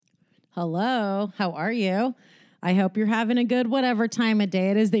Hello, how are you? I hope you're having a good whatever time of day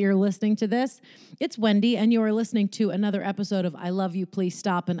it is that you're listening to this. It's Wendy, and you are listening to another episode of I Love You, Please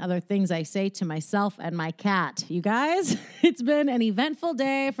Stop, and other things I say to myself and my cat. You guys, it's been an eventful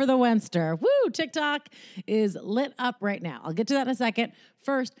day for the Wenster. Woo! TikTok is lit up right now. I'll get to that in a second.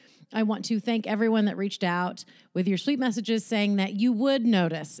 First, I want to thank everyone that reached out with your sweet messages saying that you would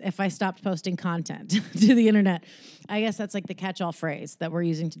notice if I stopped posting content to the internet. I guess that's like the catch-all phrase that we're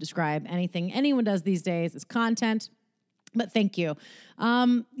using to describe anything anyone does these days is content. But thank you.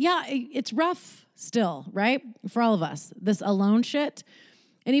 It's rough still, right? For all of us, this alone shit.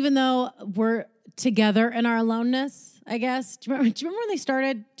 And even though we're together in our aloneness, I guess. Do you remember when they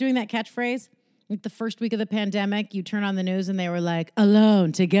started doing that catchphrase? Like the first week of the pandemic, you turn on the news and they were like,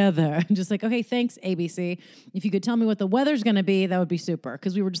 alone, together. Just like, okay, thanks, ABC. If you could tell me what the weather's going to be, that would be super.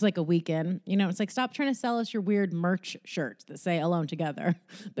 Because we were just like a week in. You know, it's like, stop trying to sell us your weird merch shirts that say alone together.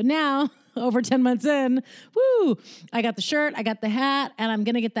 But now, over 10 months in, woo, I got the shirt, I got the hat, and I'm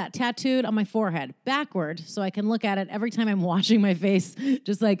going to get that tattooed on my forehead backward so I can look at it every time I'm washing my face.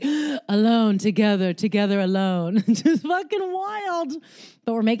 Just like, alone, together, together, alone. Just fucking wild.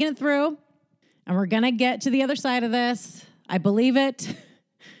 But we're making it through. And we're going to get to the other side of this. I believe it.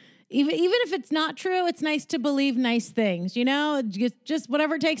 Even if it's not true, it's nice to believe nice things, you know? Just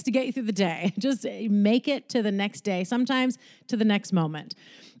whatever it takes to get you through the day. Just make it to the next day, sometimes to the next moment.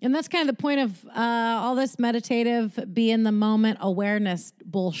 And that's kind of the point of all this meditative, be in the moment awareness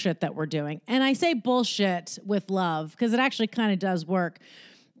bullshit that we're doing. And I say bullshit with love because it actually kind of does work.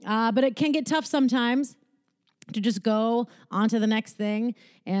 But it can get tough sometimes to just go on to the next thing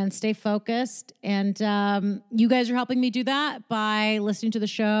and stay focused. And you guys are helping me do that by listening to the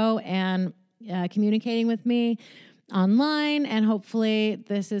show and communicating with me online. And hopefully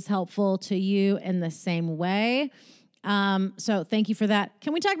this is helpful to you in the same way. So thank you for that.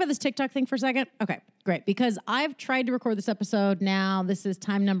 Can we talk about this TikTok thing for a second? Okay, great. Because I've tried to record this episode now. This is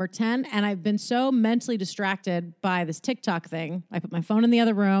time number 10. And I've been so mentally distracted by this TikTok thing. I put my phone in the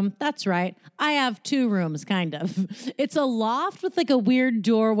other room. That's right. I have two rooms, kind of. It's a loft with like a weird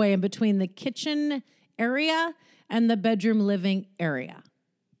doorway in between the kitchen area and the bedroom living area.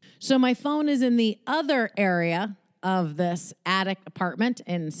 So my phone is in the other area of this attic apartment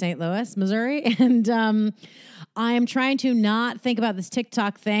in St. Louis, Missouri. And I am trying to not think about this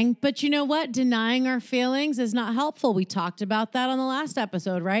TikTok thing. But you know what? Denying our feelings is not helpful. We talked about that on the last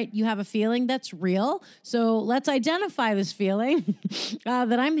episode, right? You have a feeling that's real. So let's identify this feeling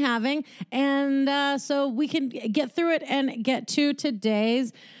that I'm having. And so we can get through it and get to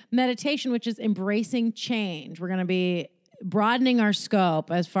today's meditation, which is embracing change. We're going to be broadening our scope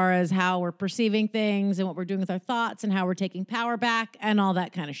as far as how we're perceiving things and what we're doing with our thoughts and how we're taking power back and all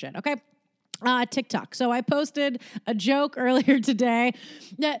that kind of shit. Okay. TikTok. So I posted a joke earlier today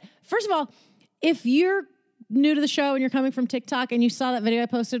that, first of all, if you're new to the show and you're coming from TikTok and you saw that video I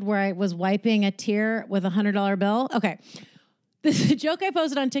posted where I was wiping a tear with $100 bill. Okay. This joke I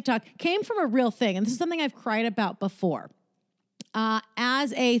posted on TikTok came from a real thing. And this is something I've cried about before.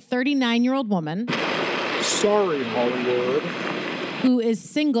 As a 39-year-old woman, sorry, Hollywood, who is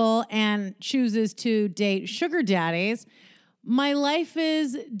single and chooses to date sugar daddies, my life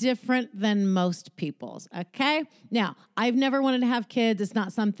is different than most people's, okay? Now, I've never wanted to have kids. It's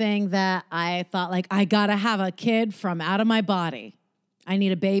not something that I thought, like, I gotta have a kid from out of my body. I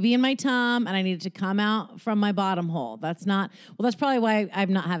need a baby in my tum, and I need it to come out from my bottom hole. That's probably why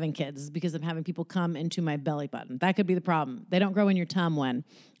I'm not having kids, is because I'm having people come into my belly button. That could be the problem. They don't grow in your tum when.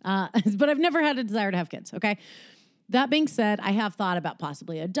 But I've never had a desire to have kids, okay? That being said, I have thought about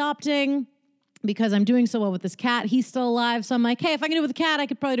possibly adopting because I'm doing so well with this cat. He's still alive, so I'm like, hey, if I can do it with a cat, I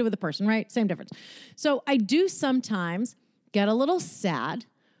could probably do it with a person, right? Same difference. So I do sometimes get a little sad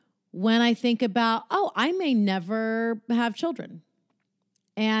when I think about, oh, I may never have children.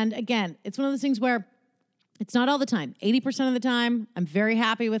 And again, it's one of those things where it's not all the time. 80% of the time, I'm very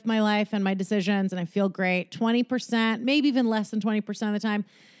happy with my life and my decisions, and I feel great. 20%, maybe even less than 20% of the time,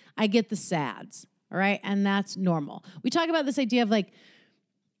 I get the sads, all right? And that's normal. We talk about this idea of like,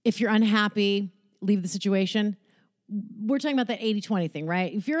 if you're unhappy, leave the situation. We're talking about that 80-20 thing,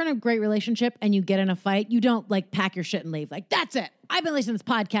 right? If you're in a great relationship and you get in a fight, you don't like pack your shit and leave. Like, that's it. I've been listening to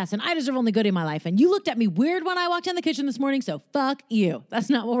this podcast and I deserve only good in my life. And you looked at me weird when I walked in the kitchen this morning, so fuck you.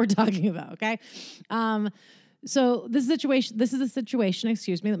 That's not what we're talking about, okay? So this is a situation,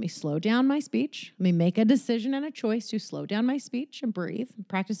 excuse me, let me slow down my speech. Let me make a decision and a choice to slow down my speech and breathe,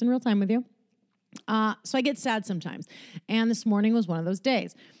 practice in real time with you. So I get sad sometimes. And this morning was one of those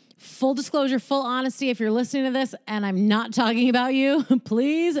days. Full disclosure, full honesty, if you're listening to this and I'm not talking about you,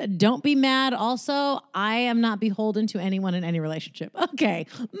 please don't be mad. Also, I am not beholden to anyone in any relationship. Okay,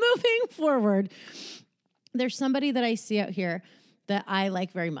 moving forward. There's somebody that I see out here that I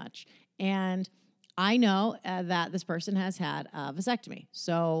like very much. And I know that this person has had a vasectomy.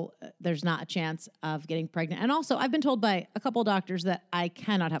 So there's not a chance of getting pregnant. And also, I've been told by a couple of doctors that I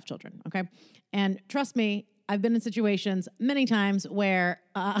cannot have children, okay? And trust me, I've been in situations many times where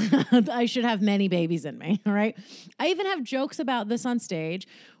I should have many babies in me, all right? I even have jokes about this on stage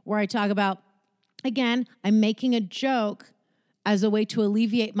where I talk about, again, I'm making a joke as a way to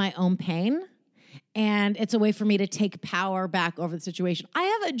alleviate my own pain. And it's a way for me to take power back over the situation. I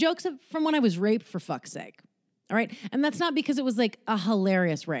have jokes from when I was raped, for fuck's sake. All right. And that's not because it was like a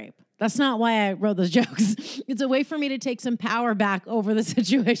hilarious rape. That's not why I wrote those jokes. It's a way for me to take some power back over the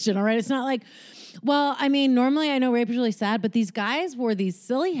situation. All right. It's not like, well, I mean, normally I know rape is really sad, but these guys wore these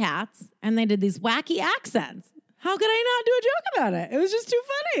silly hats and they did these wacky accents. How could I not do a joke about it? It was just too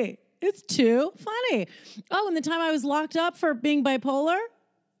funny. It's too funny. Oh, and the time I was locked up for being bipolar.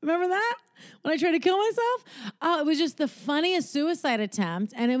 Remember that? When I tried to kill myself? It was just the funniest suicide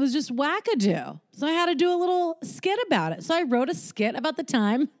attempt, and it was just wackadoo. So I had to do a little skit about it. So I wrote a skit about the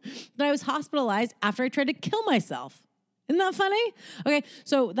time that I was hospitalized after I tried to kill myself. Isn't that funny? Okay,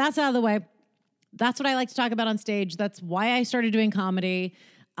 so that's out of the way. That's what I like to talk about on stage. That's why I started doing comedy.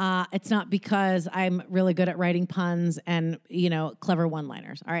 It's not because I'm really good at writing puns and, clever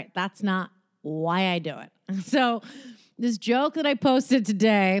one-liners. All right, that's not why I do it. So this joke that I posted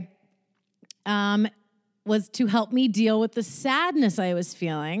today was to help me deal with the sadness I was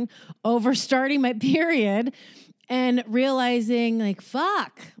feeling over starting my period and realizing, like,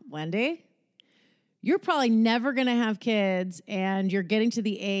 fuck, Wendy, you're probably never going to have kids, and you're getting to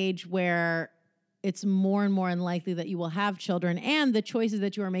the age where it's more and more unlikely that you will have children, and the choices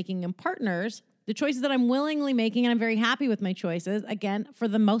that you are making in partners, the choices that I'm willingly making, and I'm very happy with my choices. Again, for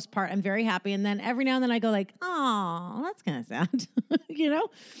the most part, I'm very happy. And then every now and then I go like, oh, that's kind of sad,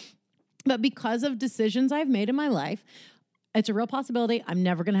 But because of decisions I've made in my life, it's a real possibility. I'm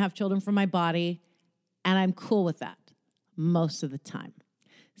never going to have children from my body, and I'm cool with that most of the time.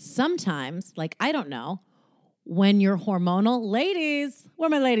 Sometimes, like, I don't know, when you're hormonal, ladies, where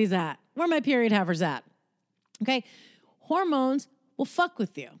my ladies at? Where my period havers at? Okay, hormones will fuck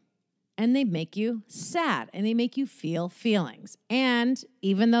with you. And they make you sad, and they make you feel feelings. And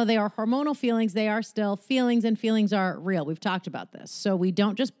even though they are hormonal feelings, they are still feelings, and feelings are real. We've talked about this. So we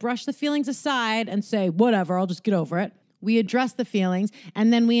don't just brush the feelings aside and say, whatever, I'll just get over it. We address the feelings,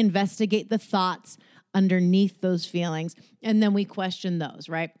 and then we investigate the thoughts underneath those feelings, and then we question those,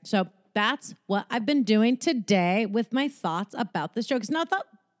 right? So that's what I've been doing today with my thoughts about this joke. It's not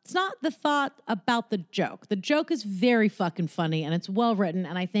the thought about the joke. The joke is very fucking funny, and it's well written,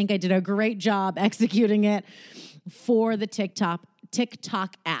 and I think I did a great job executing it for the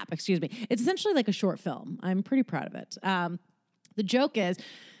TikTok app. Excuse me. It's essentially like a short film. I'm pretty proud of it. The joke is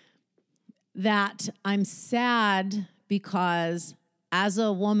that I'm sad because as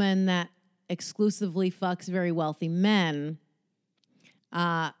a woman that exclusively fucks very wealthy men,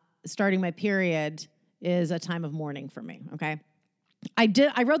 starting my period is a time of mourning for me, okay? I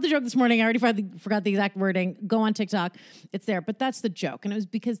wrote the joke this morning. I already forgot the exact wording. Go on TikTok. It's there. But that's the joke. And it was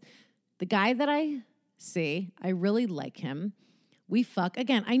because the guy that I see, I really like him. We fuck.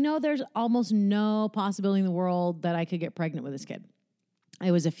 Again, I know there's almost no possibility in the world that I could get pregnant with this kid.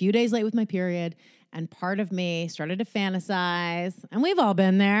 I was a few days late with my period, and part of me started to fantasize. And we've all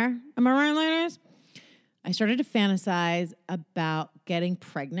been there. Am I right, ladies? I started to fantasize about getting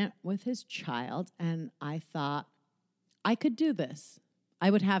pregnant with his child, and I thought, I could do this.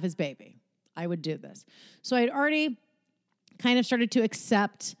 I would have his baby. I would do this. So I'd already kind of started to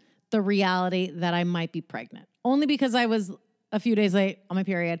accept the reality that I might be pregnant, only because I was a few days late on my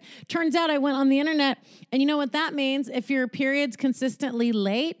period. Turns out I went on the internet, and you know what that means? If your period's consistently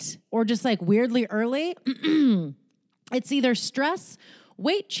late or just like weirdly early, it's either stress,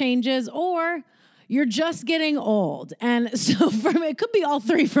 weight changes, or you're just getting old. And so for me, it could be all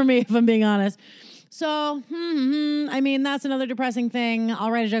three for me, if I'm being honest. So, I mean, that's another depressing thing.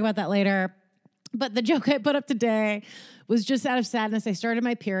 I'll write a joke about that later. But the joke I put up today was just out of sadness. I started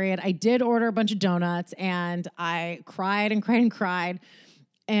my period. I did order a bunch of donuts, and I cried and cried and cried.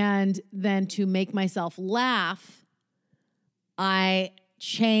 And then to make myself laugh, I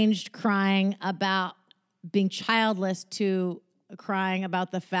changed crying about being childless to crying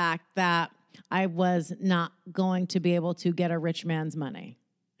about the fact that I was not going to be able to get a rich man's money.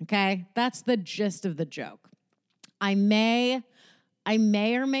 Okay, that's the gist of the joke. I may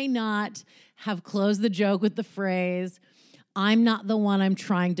or may not have closed the joke with the phrase, I'm not the one I'm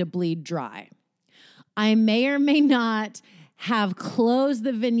trying to bleed dry. I may or may not have closed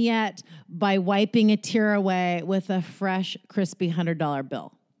the vignette by wiping a tear away with a fresh, crispy $100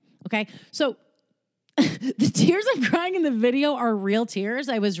 bill. Okay? So the tears I'm crying in the video are real tears.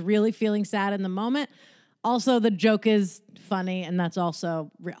 I was really feeling sad in the moment. Also, the joke is funny, and that's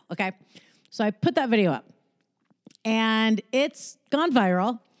also real. Okay? So I put that video up, and it's gone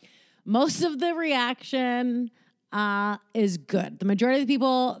viral. Most of the reaction is good. The majority of the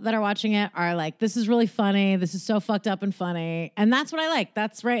people that are watching it are like, this is really funny. This is so fucked up and funny. And that's what I like.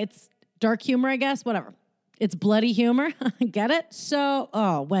 That's right. It's dark humor, I guess. Whatever. It's bloody humor. Get it? So,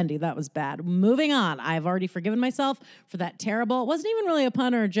 Wendy, that was bad. Moving on. I've already forgiven myself for that terrible. It wasn't even really a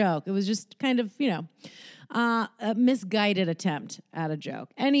pun or a joke. It was just kind of, a misguided attempt at a joke.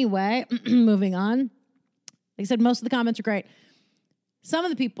 Anyway, moving on. Like I said, most of the comments are great. Some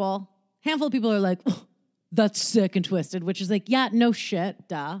of the people, handful of people are like, oh, that's sick and twisted, which is like, yeah, no shit,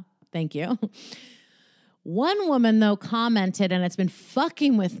 duh, thank you. One woman, though, commented, and it's been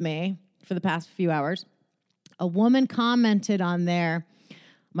fucking with me for the past few hours. A woman commented on there,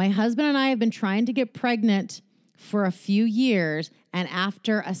 my husband and I have been trying to get pregnant for a few years, and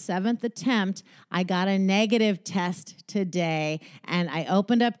after a 7th attempt, I got a negative test today, and I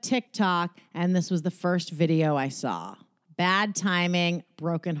opened up TikTok, and this was the first video I saw. Bad timing,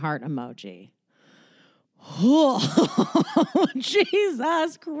 broken heart emoji. Oh,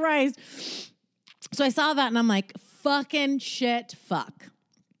 Jesus Christ. So I saw that and I'm like, fucking shit, fuck.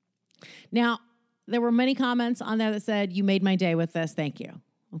 Now, there were many comments on there that said, you made my day with this. Thank you.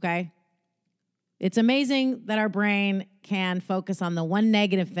 Okay. It's amazing that our brain can focus on the one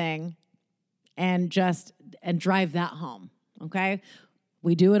negative thing and drive that home. Okay.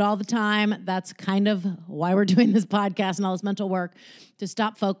 We do it all the time. That's kind of why we're doing this podcast and all this mental work, to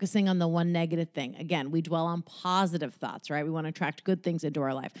stop focusing on the one negative thing. Again, we dwell on positive thoughts, right? We want to attract good things into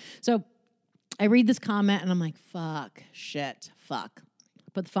our life. So I read this comment and I'm like, fuck, shit, fuck.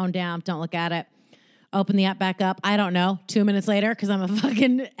 Put the phone down, don't look at it. Open the app back up. I don't know, 2 minutes later, because I'm a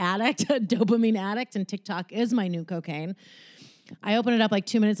fucking addict, a dopamine addict, and TikTok is my new cocaine. I open it up like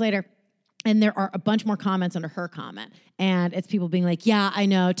 2 minutes later. And there are a bunch more comments under her comment. And it's people being like, yeah, I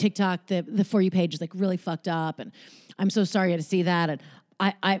know, TikTok, the For You page is like really fucked up. And I'm so sorry to see that. And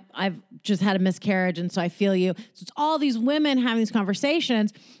I've just had a miscarriage. And so I feel you. So it's all these women having these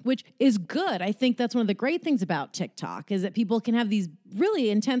conversations, which is good. I think that's one of the great things about TikTok is that people can have these really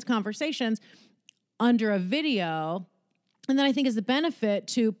intense conversations under a video. And then I think is the benefit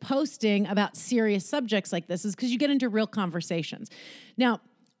to posting about serious subjects like this is because you get into real conversations. Now,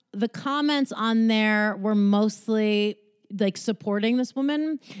 the comments on there were mostly like supporting this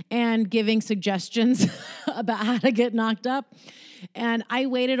woman and giving suggestions about how to get knocked up. And I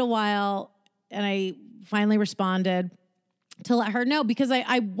waited a while and I finally responded to let her know because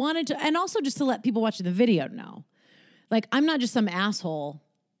I wanted to, and also just to let people watching the video know. Like, I'm not just some asshole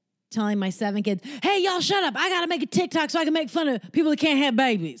telling my 7 kids, hey, y'all shut up. I got to make a TikTok so I can make fun of people that can't have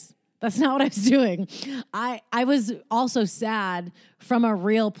babies. That's not what I was doing. I was also sad from a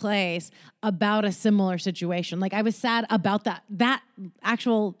real place about a similar situation. Like I was sad about that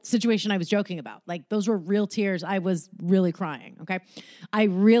actual situation I was joking about. Like those were real tears. I was really crying, okay? I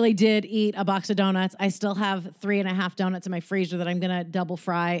really did eat a box of donuts. I still have 3.5 donuts in my freezer that I'm going to double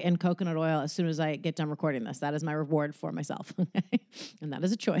fry in coconut oil as soon as I get done recording this. That is my reward for myself, okay? And that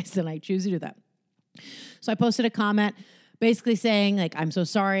is a choice, and I choose to do that. So I posted a comment basically saying, like, I'm so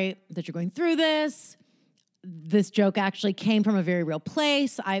sorry that you're going through this. This joke actually came from a very real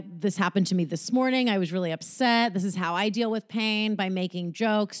place. This happened to me this morning. I was really upset. This is how I deal with pain, by making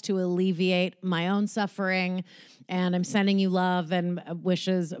jokes to alleviate my own suffering. And I'm sending you love and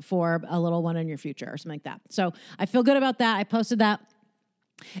wishes for a little one in your future or something like that. So I feel good about that. I posted that.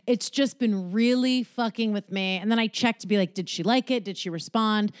 It's just been really fucking with me. And then I checked to be like, did she like it? Did she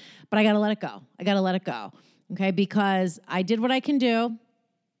respond? But I got to let it go. Okay, because I did what I can do.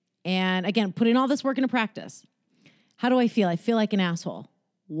 And again, putting all this work into practice. How do I feel? I feel like an asshole.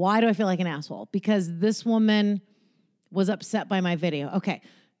 Why do I feel like an asshole? Because this woman was upset by my video. Okay,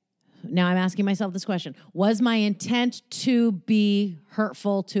 now I'm asking myself this question. Was my intent to be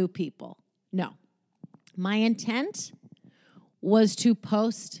hurtful to people? No. My intent was to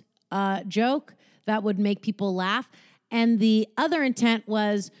post a joke that would make people laugh. And the other intent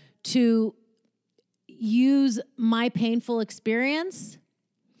was to use my painful experience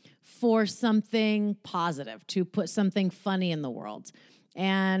for something positive, to put something funny in the world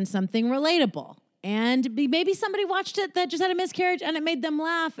and something relatable. And maybe somebody watched it that just had a miscarriage and it made them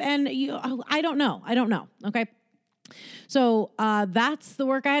laugh. And I don't know. Okay. So that's the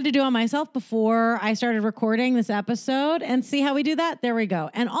work I had to do on myself before I started recording this episode, and see how we do that. There we go.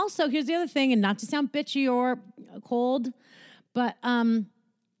 And also, here's the other thing, and not to sound bitchy or cold, but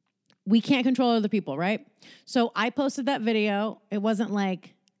we can't control other people, right? So I posted that video. It wasn't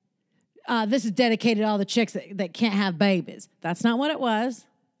like, this is dedicated to all the chicks that can't have babies. That's not what it was.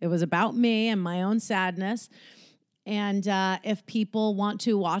 It was about me and my own sadness. And if people want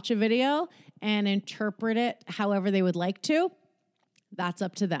to watch a video and interpret it however they would like to, that's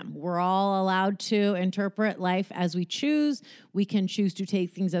up to them. We're all allowed to interpret life as we choose. We can choose to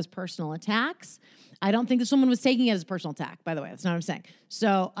take things as personal attacks. I don't think this woman was taking it as a personal attack, by the way. That's not what I'm saying.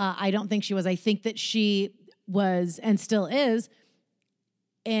 So I don't think she was. I think that she was and still is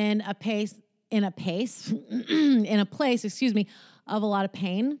in a place, excuse me, of a lot of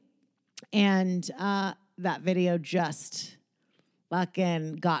pain. And that video just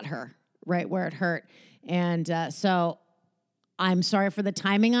fucking got her right where it hurt. And so I'm sorry for the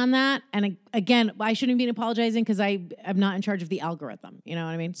timing on that. And again, I shouldn't be apologizing because I'm not in charge of the algorithm. You know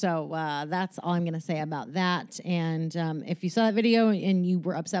what I mean? So that's all I'm going to say about that. And if you saw that video and you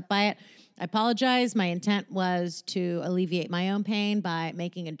were upset by it, I apologize. My intent was to alleviate my own pain by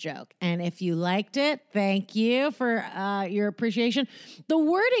making a joke. And if you liked it, thank you for your appreciation. The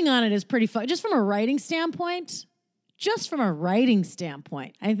wording on it is pretty fun. Just from a writing standpoint,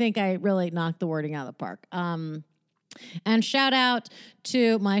 I think I really knocked the wording out of the park. And shout out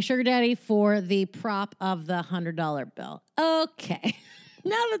to my sugar daddy for the prop of the $100 bill. Okay.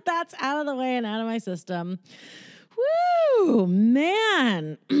 Now that that's out of the way and out of my system, woo,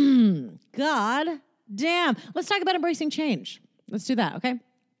 man. God damn. Let's talk about embracing change. Let's do that, okay?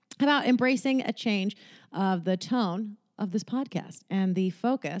 How about embracing a change of the tone of this podcast and the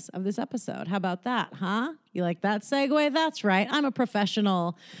focus of this episode? How about that, huh? You like that segue? That's right. I'm a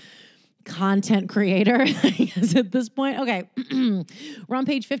professional content creator, I guess, at this point. Okay. We're on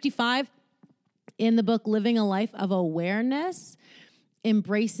page 55 in the book, Living a Life of Awareness,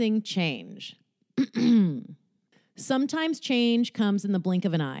 Embracing Change. Sometimes change comes in the blink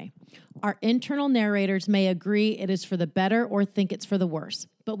of an eye. Our internal narrators may agree it is for the better or think it's for the worse,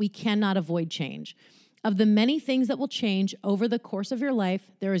 but we cannot avoid change. Of the many things that will change over the course of your life,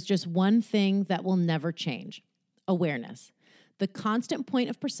 there is just one thing that will never change: awareness. The constant point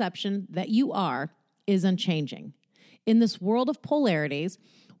of perception that you are is unchanging. In this world of polarities,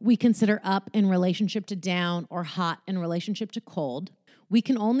 we consider up in relationship to down or hot in relationship to cold. We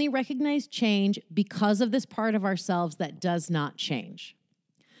can only recognize change because of this part of ourselves that does not change.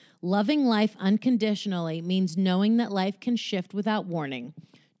 Loving life unconditionally means knowing that life can shift without warning,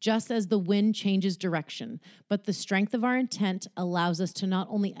 just as the wind changes direction. But the strength of our intent allows us to not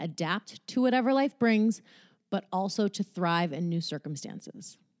only adapt to whatever life brings, but also to thrive in new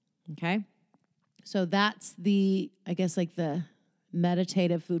circumstances. Okay? So that's the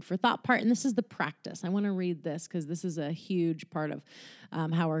meditative food for thought part. And this is the practice. I want to read this because this is a huge part of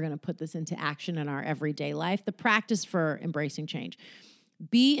how we're going to put this into action in our everyday life. The practice for embracing change.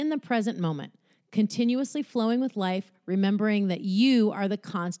 Be in the present moment, continuously flowing with life, remembering that you are the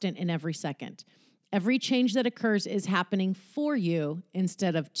constant in every second. Every change that occurs is happening for you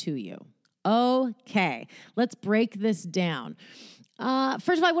instead of to you. Okay, let's break this down.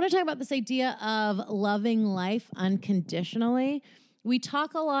 First of all, I want to talk about this idea of loving life unconditionally. We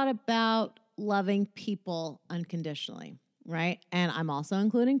talk a lot about loving people unconditionally, right? And I'm also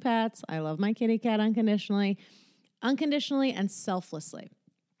including pets. I love my kitty cat unconditionally and selflessly.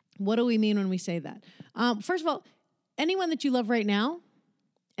 What do we mean when we say that? First of all, anyone that you love right now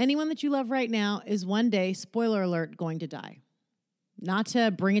is one day, spoiler alert, going to die. Not to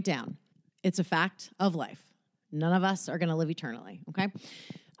bring it down. It's a fact of life. None of us are going to live eternally, okay?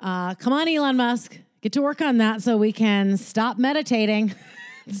 Come on, Elon Musk. Get to work on that so we can stop meditating,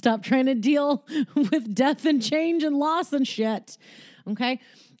 stop trying to deal with death and change and loss and shit, okay?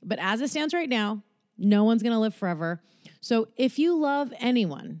 But as it stands right now, no one's going to live forever. So if you love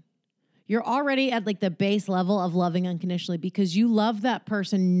anyone, you're already at like the base level of loving unconditionally because you love that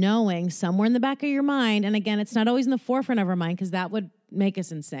person knowing somewhere in the back of your mind, and again, it's not always in the forefront of our mind because that would make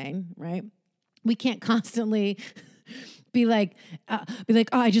us insane, right? We can't constantly be like, oh,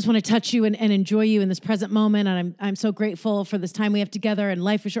 I just want to touch you and enjoy you in this present moment. And I'm so grateful for this time we have together and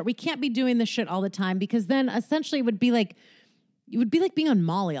life is short. We can't be doing this shit all the time because then essentially it would be like being on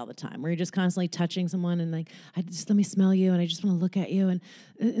Molly all the time where you're just constantly touching someone and like, let me smell you. And I just want to look at you. And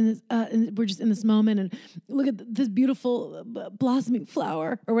we're just in this moment and look at this beautiful blossoming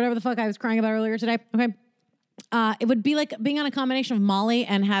flower or whatever the fuck I was crying about earlier today. Okay. It would be like being on a combination of Molly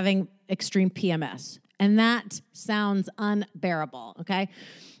and having extreme PMS. And that sounds unbearable, okay?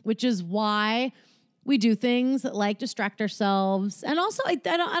 Which is why We do things like distract ourselves. And also, I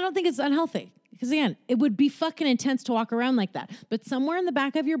don't think it's unhealthy. Because again, it would be fucking intense to walk around like that. But somewhere in the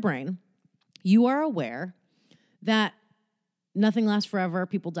back of your brain, you are aware that nothing lasts forever,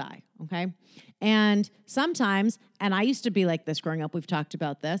 people die, okay? And sometimes, and I used to be like this growing up, we've talked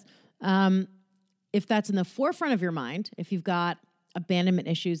about this, if that's in the forefront of your mind, if you've got abandonment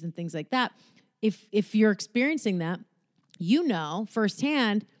issues and things like that, if you're experiencing that, you know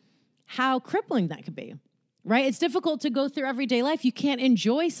firsthand how crippling that could be, right? It's difficult to go through everyday life. You can't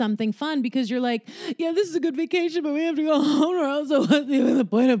enjoy something fun because you're like, yeah, this is a good vacation, but we have to go home or else what's even the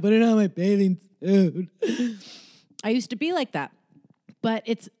point of putting on my bathing suit? I used to be like that, but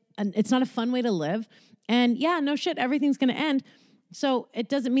it's not a fun way to live. And yeah, no shit, everything's going to end. So it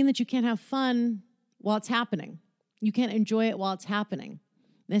doesn't mean that you can't have fun while it's happening. You can't enjoy it while it's happening.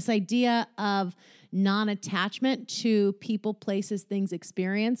 This idea of non-attachment to people, places, things,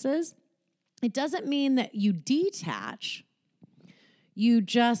 experiences, it doesn't mean that you detach. You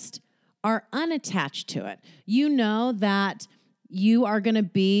just are unattached to it. You know that you are going to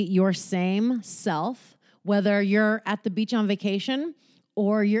be your same self, whether you're at the beach on vacation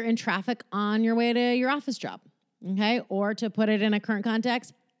or you're in traffic on your way to your office job, okay? Or to put it in a current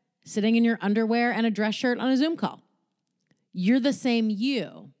context, sitting in your underwear and a dress shirt on a Zoom call. You're the same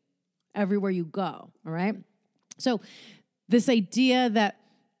you everywhere you go, all right? So this idea that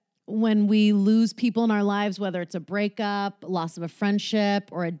when we lose people in our lives, whether it's a breakup, loss of a friendship,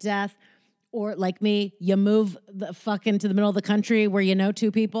 or a death, or like me, you move the fuck into the middle of the country where you know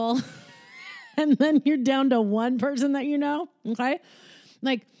two people, and then you're down to one person that you know, okay?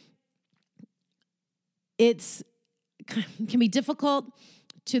 Like, it can be difficult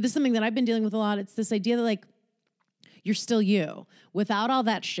this is something that I've been dealing with a lot. It's this idea that like, you're still you without all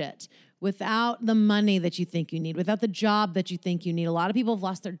that shit, without the money that you think you need, without the job that you think you need. A lot of people have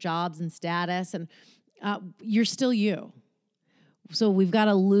lost their jobs and status, and you're still you. So we've got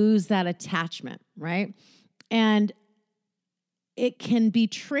to lose that attachment, right? And it can be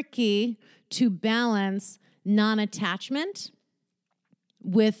tricky to balance non-attachment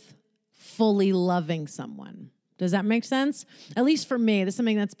with fully loving someone. Does that make sense? At least for me, this is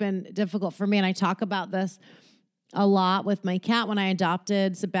something that's been difficult for me. And I talk about this a lot with my cat. When I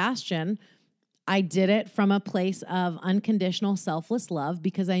adopted Sebastian, I did it from a place of unconditional, selfless love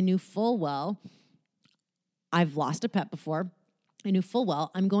because I knew full well, I've lost a pet before. I knew full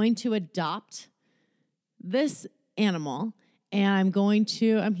well, I'm going to adopt this animal and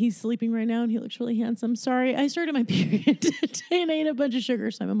he's sleeping right now and he looks really handsome. Sorry, I started my period today and I ate a bunch of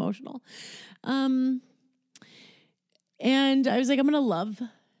sugar, so I'm emotional. And I was like, I'm going to love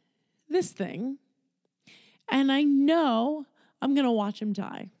this thing. And I know I'm going to watch him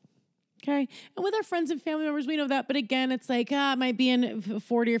die. Okay. And with our friends and family members, we know that. But again, it's like, it might be in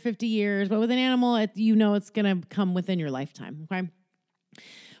 40 or 50 years. But with an animal, it's going to come within your lifetime. Okay.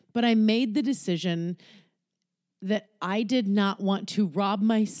 But I made the decision that I did not want to rob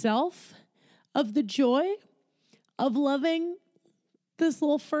myself of the joy of loving this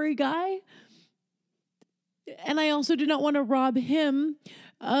little furry guy. And I also did not want to rob him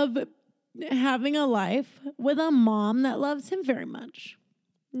of having a life with a mom that loves him very much.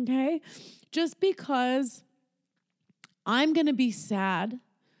 Okay? Just because I'm going to be sad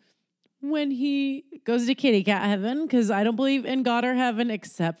when he goes to kitty cat heaven, because I don't believe in God or heaven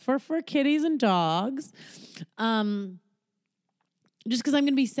except for kitties and dogs. Just because I'm going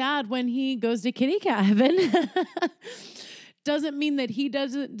to be sad when he goes to kitty cat heaven doesn't mean that he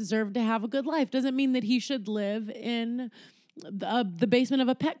doesn't deserve to have a good life. Doesn't mean that he should live in the basement of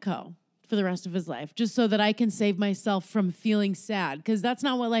a Petco for the rest of his life, just so that I can save myself from feeling sad, because that's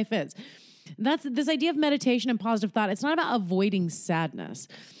not what life is. That's this idea of meditation and positive thought. It's not about avoiding sadness.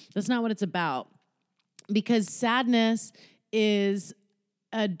 That's not what it's about, because sadness is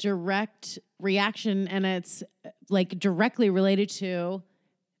a direct reaction, and it's like directly related to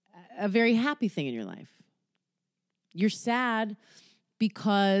a very happy thing in your life. You're sad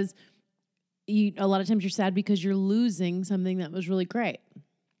because a lot of times you're sad because you're losing something that was really great.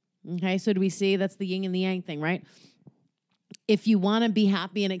 Okay, so do we see that's the yin and the yang thing, right? If you want to be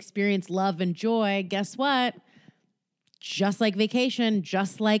happy and experience love and joy, guess what? Just like vacation,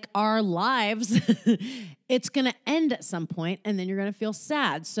 just like our lives, it's going to end at some point, and then you're going to feel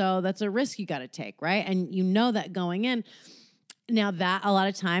sad. So that's a risk you got to take, right? And you know that going in. Now that a lot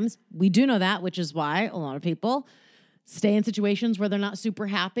of times we do know that, which is why a lot of people stay in situations where they're not super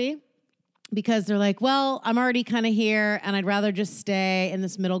happy, because they're like, well, I'm already kind of here and I'd rather just stay in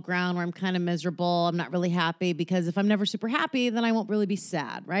this middle ground where I'm kind of miserable. I'm not really happy, because if I'm never super happy, then I won't really be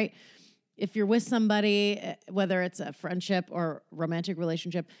sad, right? If you're with somebody, whether it's a friendship or romantic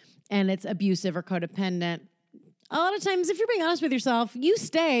relationship, and it's abusive or codependent, a lot of times, if you're being honest with yourself, you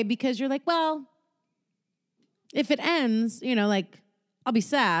stay because you're like, well, if it ends, like, I'll be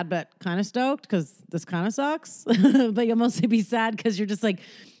sad, but kind of stoked because this kind of sucks. But you'll mostly be sad because you're just like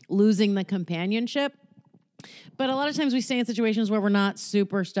losing the companionship. But a lot of times we stay in situations where we're not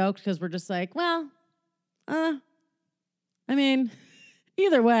super stoked because we're just like, well,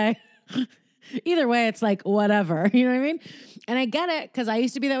 either way, it's like whatever, you know what I mean? And I get it because I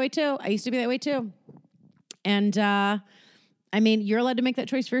used to be that way too. And you're allowed to make that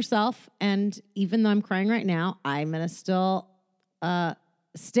choice for yourself. And even though I'm crying right now, I'm going to still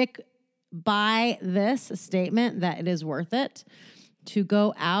stick by this statement that it is worth it to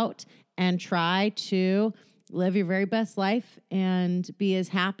go out and try to live your very best life and be as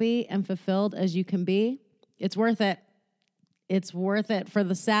happy and fulfilled as you can be. It's worth it. It's worth it for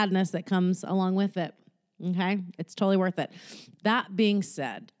the sadness that comes along with it. Okay? It's totally worth it. That being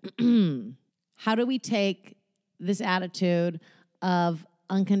said, how do we take this attitude of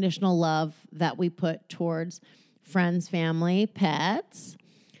unconditional love that we put towards friends, family, pets,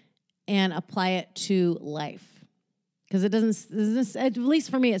 and apply it to life? Because it doesn't, at least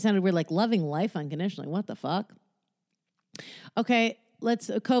for me, it sounded weird, like loving life unconditionally. What the fuck? Okay,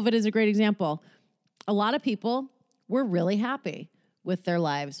 COVID is a great example. A lot of people were really happy with their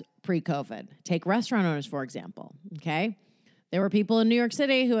lives pre-COVID. Take restaurant owners, for example, okay? There were people in New York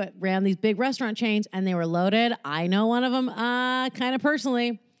City who ran these big restaurant chains, and they were loaded. I know one of them kind of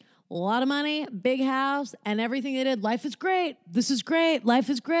personally. A lot of money, big house, and everything they did. Life is great. This is great. Life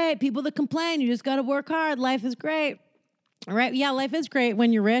is great. People that complain, you just got to work hard. Life is great. All right. Yeah, life is great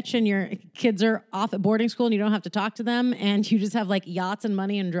when you're rich and your kids are off at boarding school and you don't have to talk to them and you just have like yachts and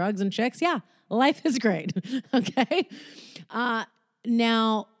money and drugs and chicks. Yeah, life is great. Okay.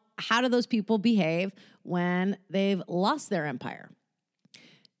 Now, how do those people behave when they've lost their empire?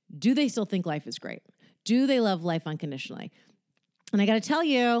 Do they still think life is great? Do they love life unconditionally? And I got to tell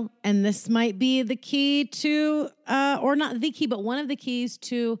you, and this might be the key to, or not the key, but one of the keys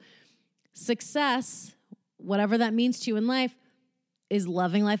to success, whatever that means to you in life, is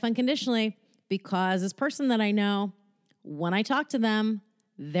loving life unconditionally. Because this person that I know, when I talk to them,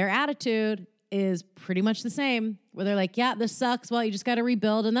 their attitude is pretty much the same, where they're like, yeah, this sucks. Well, you just got to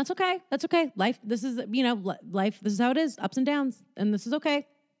rebuild, and that's okay. That's okay. Life, this is, life, this is how it is, ups and downs, and this is okay.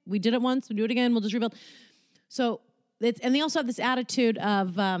 We did it once, we do it again, we'll just rebuild. So, and they also have this attitude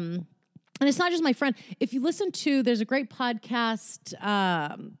of, and it's not just my friend. If you listen to, there's a great podcast,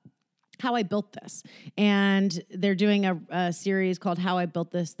 How I Built This. And they're doing a series called How I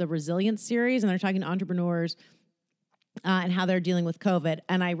Built This, the Resilience series. And they're talking to entrepreneurs and how they're dealing with COVID.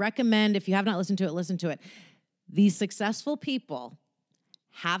 And I recommend, if you have not listened to it, listen to it. These successful people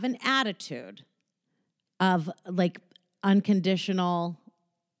have an attitude of like unconditional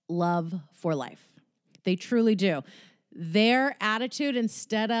love for life. They truly do. Their attitude,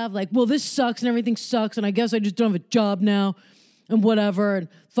 instead of like, well, this sucks and everything sucks and I guess I just don't have a job now and whatever and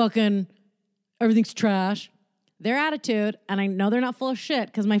fucking everything's trash. Their attitude, and I know they're not full of shit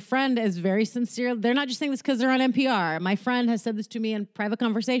because my friend is very sincere. They're not just saying this because they're on NPR. My friend has said this to me in private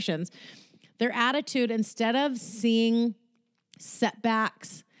conversations. Their attitude, instead of seeing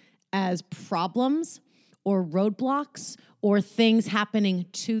setbacks as problems or roadblocks or things happening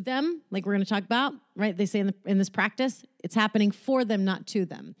to them, like we're going to talk about, right? They say in this practice, it's happening for them, not to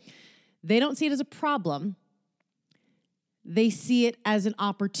them. They don't see it as a problem. They see it as an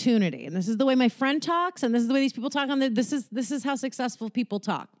opportunity. And this is the way my friend talks, and this is the way these people talk on this is how successful people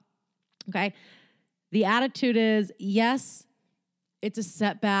talk. Okay? The attitude is, yes, it's a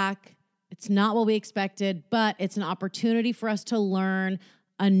setback. It's not what we expected, but it's an opportunity for us to learn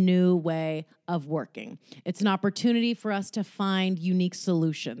a new way of working. It's an opportunity for us to find unique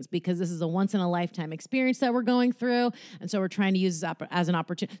solutions because this is a once-in-a-lifetime experience that we're going through, and so we're trying to use this as an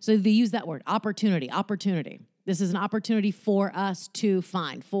opportunity. So they use that word, opportunity. This is an opportunity for us to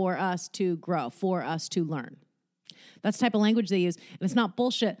find, for us to grow, for us to learn. That's the type of language they use, and it's not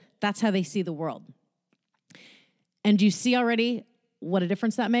bullshit. That's how they see the world. And do you see already what a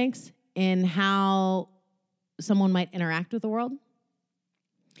difference that makes in how someone might interact with the world?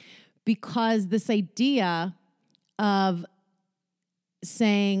 Because this idea of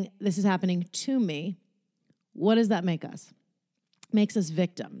saying, this is happening to me, what does that make us? It makes us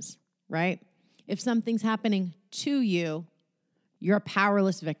victims, right? If something's happening to you, you're a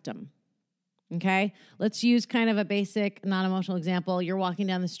powerless victim, okay? Let's use kind of a basic, non-emotional example. You're walking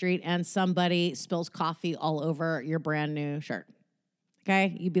down the street and somebody spills coffee all over your brand new shirt,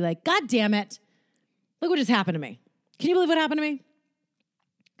 okay? You'd be like, God damn it. Look what just happened to me. Can you believe what happened to me?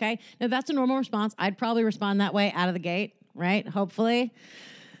 Okay. Now that's a normal response. I'd probably respond that way out of the gate, right? Hopefully.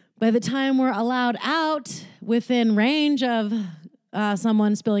 By the time we're allowed out within range of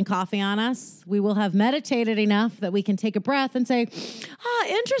someone spilling coffee on us, we will have meditated enough that we can take a breath and say,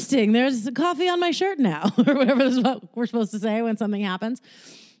 interesting, there's coffee on my shirt now, or whatever is what we're supposed to say when something happens.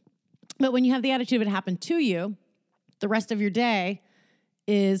 But when you have the attitude of it happened to you, the rest of your day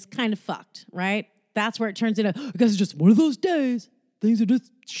is kind of fucked, right? That's where it turns into, I guess it's just one of those days.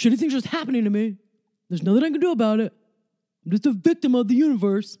 Shitty things are just happening to me. There's nothing I can do about it. I'm just a victim of the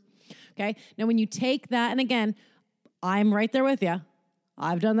universe. Okay? Now, when you take that, and again, I'm right there with you.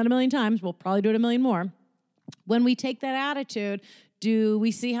 I've done that a million times. We'll probably do it a million more. When we take that attitude, do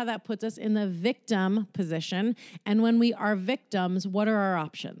we see how that puts us in the victim position? And when we are victims, what are our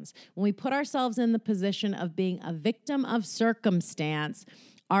options? When we put ourselves in the position of being a victim of circumstance,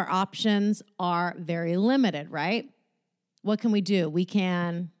 our options are very limited, right? What can we do? We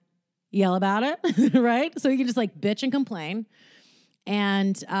can yell about it, right? So we can just like bitch and complain,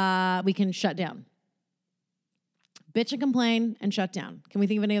 and we can shut down. Bitch and complain and shut down. Can we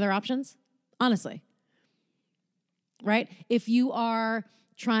think of any other options? Honestly. Right? If you are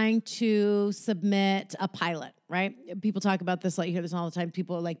trying to submit a pilot, right? People talk about this, like you hear this all the time.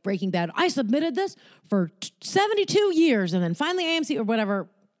 People are like Breaking Bad. I submitted this for 72 years and then finally AMC or whatever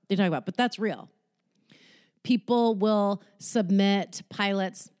they talk about, but that's real. People will submit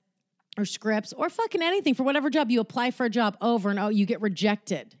pilots or scripts or fucking anything for whatever job. You apply for a job over and over, you get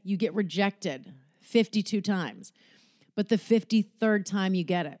rejected. You get rejected 52 times, but the 53rd time you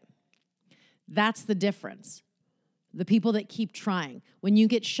get it. That's the difference. The people that keep trying. When you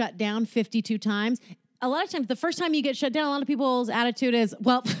get shut down 52 times, a lot of times, the first time you get shut down, a lot of people's attitude is,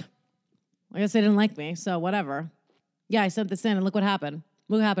 well, I guess they didn't like me, so whatever. Yeah, I sent this in, and look what happened.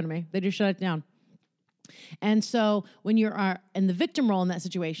 Look what happened to me. They just shut it down. And so when you're in the victim role in that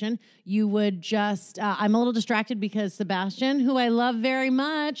situation, you would just, I'm a little distracted because Sebastian, who I love very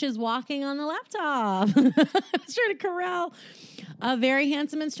much, is walking on the laptop. I was trying to corral a very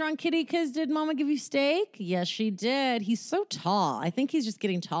handsome and strong kitty because did Mama give you steak? Yes, she did. He's so tall. I think he's just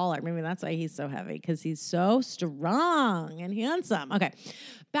getting taller. Maybe that's why he's so heavy, because he's so strong and handsome. Okay,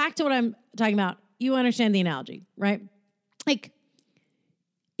 back to what I'm talking about. You understand the analogy, right? Like,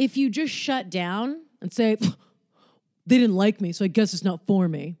 if you just shut down and say, they didn't like me, so I guess it's not for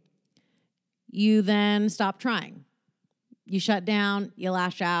me, you then stop trying. You shut down, you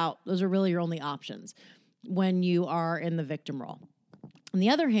lash out. Those are really your only options when you are in the victim role. On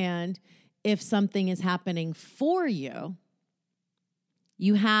the other hand, if something is happening for you,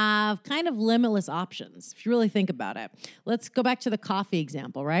 you have kind of limitless options, if you really think about it. Let's go back to the coffee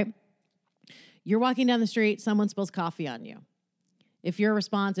example, right? You're walking down the street, someone spills coffee on you. If your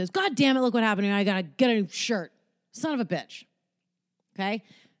response is, God damn it, look what happened to me, I gotta get a new shirt. Son of a bitch. Okay?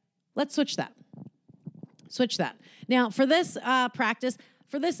 Let's switch that. Switch that. Now, for this practice,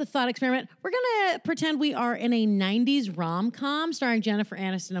 for this thought experiment, we're going to pretend we are in a 90s rom-com starring Jennifer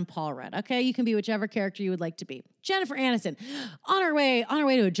Aniston and Paul Rudd. Okay? You can be whichever character you would like to be. Jennifer Aniston, on her way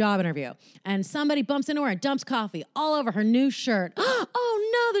to a job interview, and somebody bumps into her and dumps coffee all over her new shirt.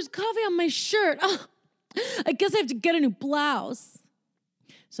 Oh no, there's coffee on my shirt. Oh, I guess I have to get a new blouse.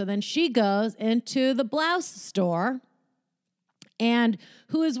 So then she goes into the blouse store, and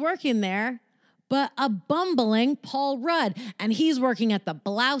who is working there but a bumbling Paul Rudd? And he's working at the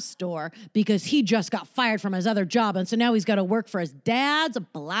blouse store because he just got fired from his other job, and so now he's got to work for his dad's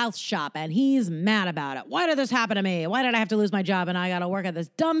blouse shop, and he's mad about it. Why did this happen to me? Why did I have to lose my job, and I got to work at this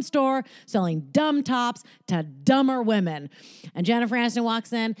dumb store selling dumb tops to dumber women? And Jennifer Aniston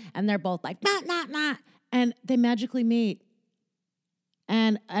walks in, and they're both like, nah, and they magically meet.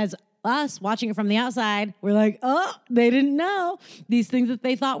 And as us watching it from the outside, we're like, oh, they didn't know. These things that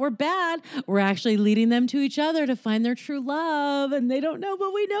they thought were bad were actually leading them to each other to find their true love. And they don't know,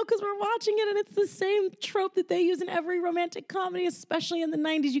 but we know because we're watching it. And it's the same trope that they use in every romantic comedy, especially in the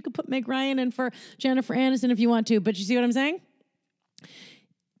 90s. You could put Meg Ryan in for Jennifer Aniston if you want to. But you see what I'm saying?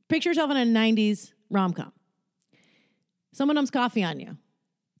 Picture yourself in a 90s rom-com. Someone dumps coffee on you.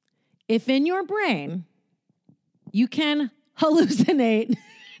 If in your brain you can hallucinate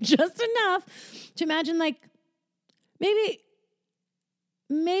just enough to imagine, like, maybe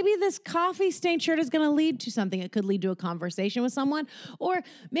this coffee stained shirt is going to lead to something. It could lead to a conversation with someone, or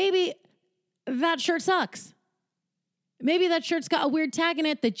maybe that shirt sucks. Maybe that shirt's got a weird tag in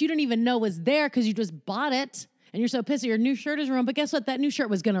it that you didn't even know was there because you just bought it and you're so pissed that your new shirt is ruined. But guess what? That new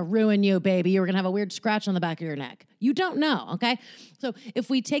shirt was going to ruin you, baby. You were going to have a weird scratch on the back of your neck. You don't know, okay? So if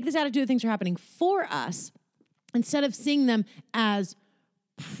we take this attitude that things are happening for us, instead of seeing them as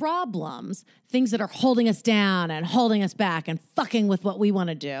problems, things that are holding us down and holding us back and fucking with what we want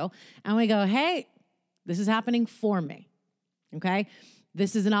to do, and we go, hey, this is happening for me, okay?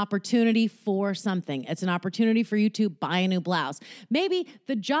 This is an opportunity for something. It's an opportunity for you to buy a new blouse. Maybe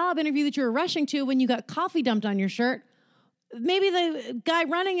the job interview that you were rushing to when you got coffee dumped on your shirt, maybe the guy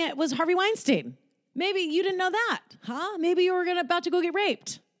running it was Harvey Weinstein. Maybe you didn't know that, huh? Maybe you were about to go get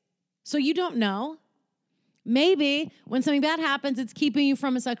raped. So you don't know. Maybe when something bad happens, it's keeping you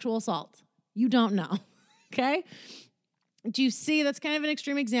from a sexual assault. You don't know, okay? Do you see? That's kind of an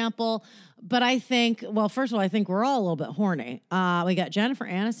extreme example, but I think, well, first of all, I think we're all a little bit horny. We got Jennifer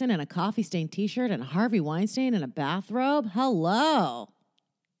Aniston in a coffee-stained t-shirt and Harvey Weinstein in a bathrobe. Hello.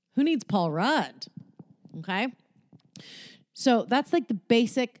 Who needs Paul Rudd? Okay? So that's like the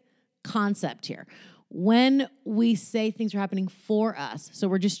basic concept here. When we say things are happening for us, so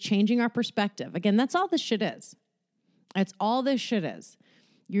we're just changing our perspective. Again, that's all this shit is. That's all this shit is.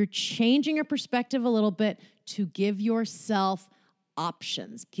 You're changing your perspective a little bit to give yourself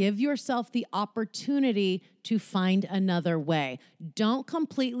options. Give yourself the opportunity to find another way. Don't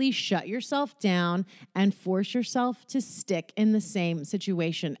completely shut yourself down and force yourself to stick in the same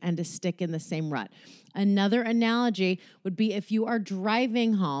situation and to stick in the same rut. Another analogy would be if you are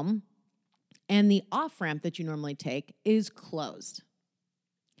driving home and the off-ramp that you normally take is closed.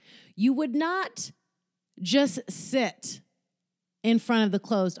 You would not just sit in front of the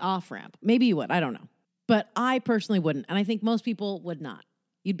closed off-ramp. Maybe you would, I don't know. But I personally wouldn't, and I think most people would not.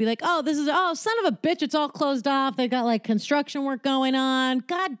 You'd be like, son of a bitch, it's all closed off. They got like construction work going on.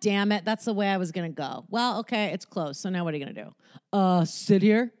 God damn it, that's the way I was gonna go. Well, okay, it's closed, so now what are you gonna do? Sit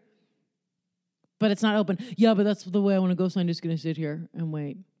here? But it's not open. Yeah, but that's the way I wanna go, so I'm just gonna sit here and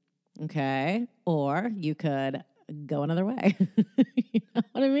wait. Okay, or you could go another way. You know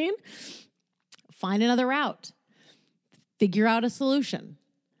what I mean? Find another route. Figure out a solution.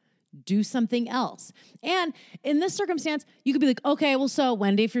 Do something else. And in this circumstance, you could be like, okay, well, so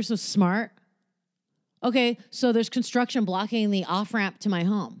Wendy, if you're so smart, okay, so there's construction blocking the off-ramp to my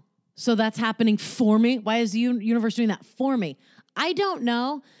home. So that's happening for me. Why is the universe doing that for me? I don't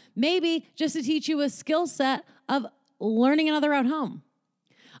know. Maybe just to teach you a skill set of learning another route home.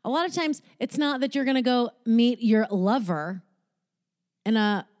 A lot of times, it's not that you're going to go meet your lover in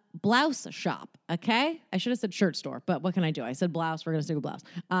a blouse shop, okay? I should have said shirt store, but what can I do? I said blouse. We're going to stick with blouse.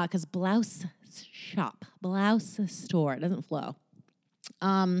 Because blouse shop, blouse store, it doesn't flow.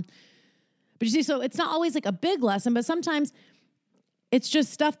 But you see, so it's not always like a big lesson, but sometimes it's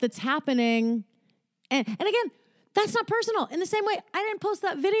just stuff that's happening. And again, that's not personal. In the same way, I didn't post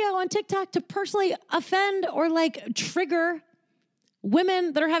that video on TikTok to personally offend or like trigger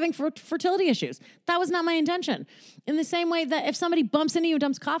women that are having fertility issues. That was not my intention. In the same way that if somebody bumps into you and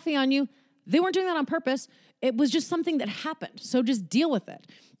dumps coffee on you, they weren't doing that on purpose. It was just something that happened. So just deal with it.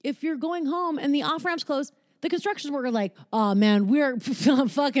 If you're going home and the off-ramp's closed, the construction worker like, oh man, we're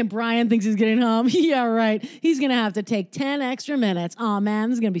fucking Brian thinks he's getting home. Yeah, right. He's going to have to take 10 extra minutes. Oh man,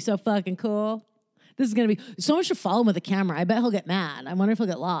 this is going to be so fucking cool. This is going to be, someone should follow him with a camera. I bet he'll get mad. I wonder if he'll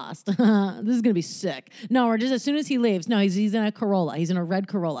get lost. This is going to be sick. No, or just as soon as he leaves. No, he's in a Corolla. He's in a red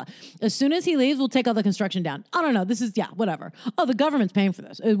Corolla. As soon as he leaves, we'll take all the construction down. I don't know. This is, whatever. Oh, the government's paying for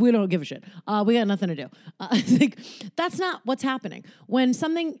this. We don't give a shit. We got nothing to do. Like, that's not what's happening. When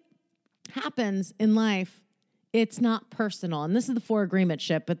something happens in life, it's not personal. And this is the 4 agreement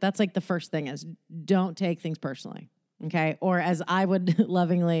shit, but that's like the first thing is don't take things personally. Okay? Or as I would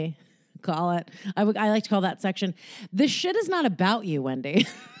lovingly call it. I like to call that section, this shit is not about you, Wendy.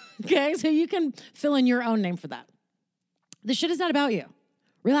 Okay? So you can fill in your own name for that. This shit is not about you.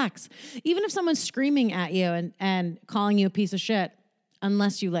 Relax. Even if someone's screaming at you and calling you a piece of shit,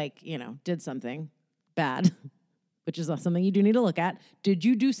 unless you did something bad, which is something you do need to look at. Did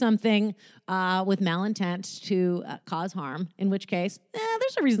you do something with malintent to cause harm? In which case,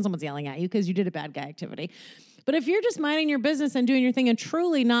 there's a reason someone's yelling at you because you did a bad guy activity. But if you're just minding your business and doing your thing and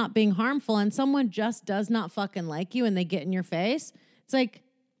truly not being harmful and someone just does not fucking like you and they get in your face, it's like,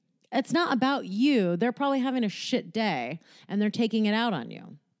 it's not about you. They're probably having a shit day and they're taking it out on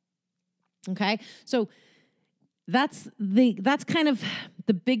you. Okay? So that's kind of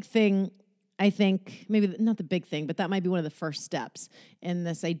the big thing, I think, maybe not the big thing, but that might be one of the first steps in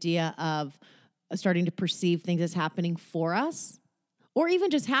this idea of starting to perceive things as happening for us or even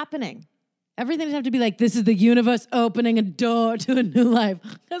just happening. Everything doesn't have to be like, this is the universe opening a door to a new life.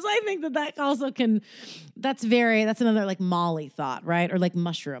 Because I think that also that's another like Molly thought, right? Or like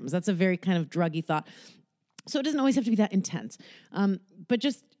mushrooms. That's a very kind of druggy thought. So it doesn't always have to be that intense. But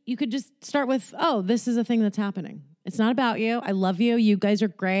you could just start with, oh, this is a thing that's happening. It's not about you. I love you. You guys are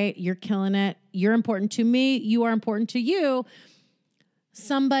great. You're killing it. You're important to me. You are important to you.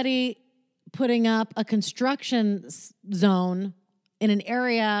 Somebody putting up a construction zone in an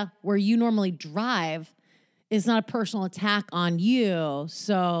area where you normally drive it's not a personal attack on you.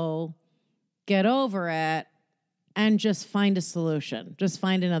 So get over it and just find a solution. Just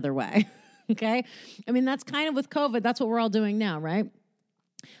find another way. Okay? I mean, that's kind of with COVID. That's what we're all doing now, right?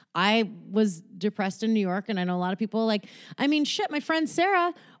 I was depressed in New York, and I know a lot of people my friend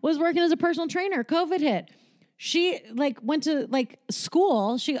Sarah was working as a personal trainer. COVID hit. She went to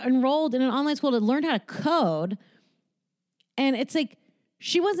school. She enrolled in an online school to learn how to code. And it's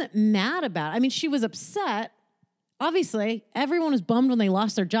she wasn't mad about it. I mean, she was upset. Obviously, everyone was bummed when they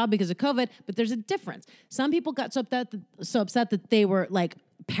lost their job because of COVID, but there's a difference. Some people got so upset that they were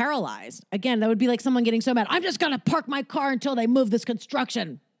paralyzed. Again, that would be like someone getting so mad. I'm just going to park my car until they move this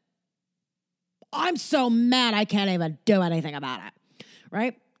construction. I'm so mad I can't even do anything about it,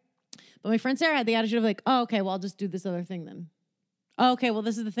 right? But my friend Sarah had the attitude of oh, okay, well, I'll just do this other thing then. Oh, okay, well,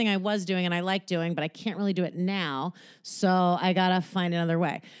 this is the thing I was doing and I like doing, but I can't really do it now, so I got to find another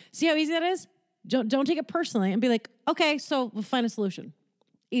way. See how easy that is? Don't take it personally and be okay, so we'll find a solution.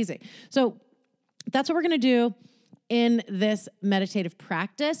 Easy. So that's what we're going to do in this meditative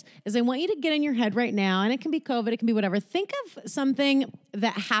practice is I want you to get in your head right now, and it can be COVID, it can be whatever. Think of something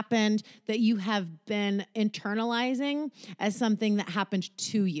that happened that you have been internalizing as something that happened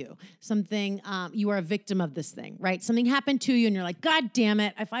to you. Something, you are a victim of this thing, right? Something happened to you and you're like, God damn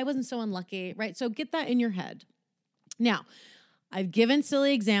it, if I wasn't so unlucky, right? So get that in your head. Now, I've given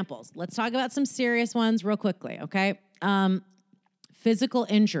silly examples. Let's talk about some serious ones real quickly, okay? Physical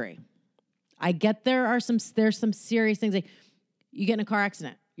injury. I get there's some serious things. You get in a car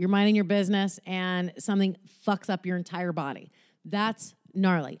accident, you're minding your business, and something fucks up your entire body. That's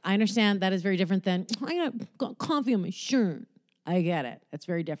gnarly. I understand that is very different than, I got coffee on my shirt. I get it. It's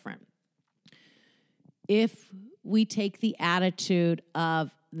very different. If we take the attitude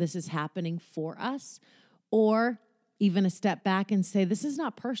of this is happening for us, or even a step back and say, this is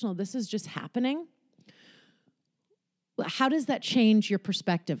not personal, this is just happening, how does that change your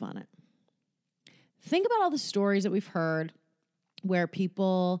perspective on it? Think about all the stories that we've heard where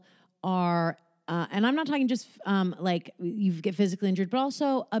people are, and I'm not talking just you get physically injured, but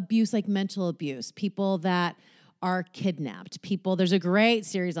also abuse, like mental abuse, people that are kidnapped, people. There's a great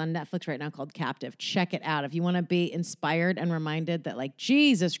series on Netflix right now called Captive. Check it out. If you want to be inspired and reminded that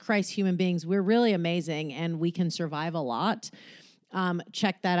Jesus Christ, human beings, we're really amazing and we can survive a lot.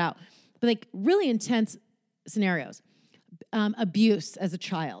 Check that out. But really intense scenarios, abuse as a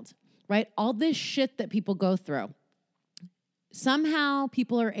child. Right? All this shit that people go through. Somehow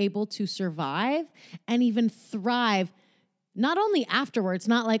people are able to survive and even thrive, not only afterwards,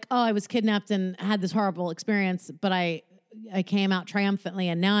 not I was kidnapped and had this horrible experience, but I came out triumphantly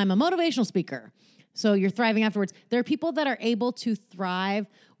and now I'm a motivational speaker. So you're thriving afterwards. There are people that are able to thrive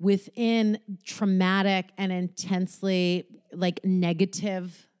within traumatic and intensely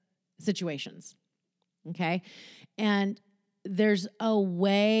negative situations. Okay? And there's a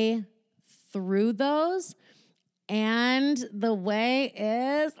way through those, and the way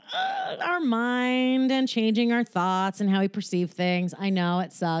is our mind and changing our thoughts and how we perceive things. I know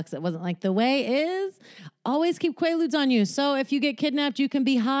it sucks. It wasn't the way is always keep Quaaludes on you. So if you get kidnapped, you can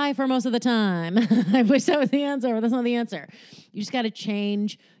be high for most of the time. I wish that was the answer, but that's not the answer. You just got to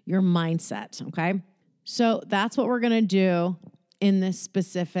change your mindset, okay? So that's what we're going to do in this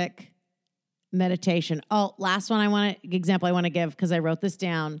specific meditation. Oh, last one I want to give because I wrote this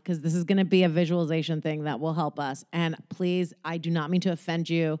down because this is going to be a visualization thing that will help us. And please, I do not mean to offend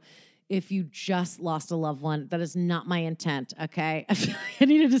you if you just lost a loved one. That is not my intent, okay? I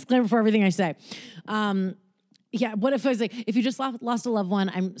need a disclaimer for everything I say. What if I was if you just lost a loved one,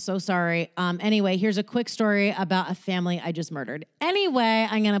 I'm so sorry. Anyway, here's a quick story about a family I just murdered. Anyway,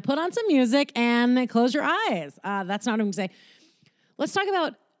 I'm going to put on some music and close your eyes. That's not what I'm going to say. Let's talk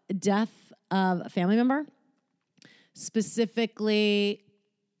about death of a family member, specifically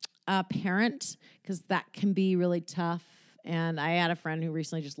a parent, because that can be really tough. And I had a friend who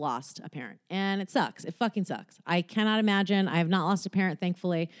recently just lost a parent, and it sucks. It fucking sucks. I cannot imagine. I have not lost a parent,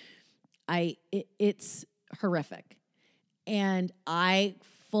 thankfully. It's horrific. And I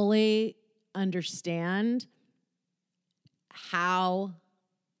fully understand how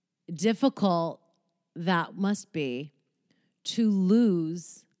difficult that must be to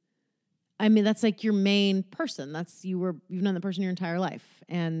lose. I mean, that's your main person. You've known the person your entire life.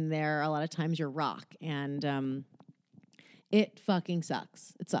 And they're a lot of times your rock. And it fucking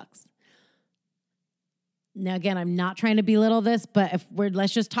sucks. It sucks. Now, again, I'm not trying to belittle this, but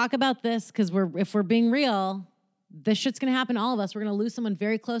let's just talk about this because if we're being real, this shit's going to happen to all of us. We're going to lose someone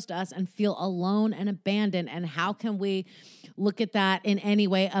very close to us and feel alone and abandoned. And how can we look at that in any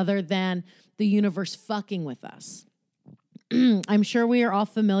way other than the universe fucking with us? I'm sure we are all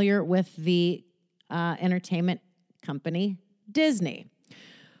familiar with the entertainment company, Disney.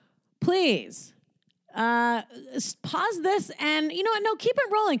 Please pause this and you know what? No, keep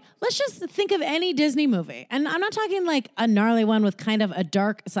it rolling. Let's just think of any Disney movie. And I'm not talking like a gnarly one with kind of a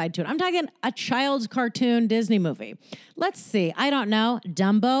dark side to it. I'm talking a child's cartoon Disney movie. Let's see. I don't know.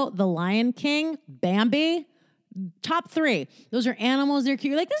 Dumbo, The Lion King, Bambi. Top 3. Those are animals. They're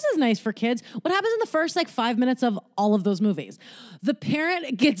cute. You're like, this is nice for kids. What happens in the first 5 minutes of all of those movies? The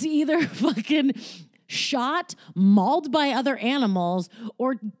parent gets either fucking shot, mauled by other animals,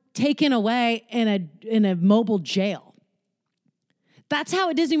 or taken away in a mobile jail. That's how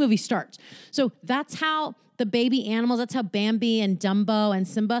a Disney movie starts. So that's how the baby animals, that's how Bambi and Dumbo and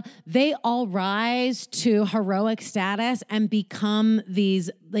Simba, they all rise to heroic status and become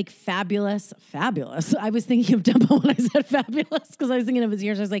these fabulous. I was thinking of Dumbo when I said fabulous because I was thinking of his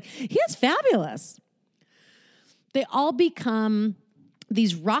ears. I was like, he is fabulous. They all become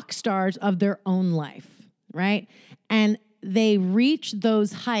these rock stars of their own life, right? And they reach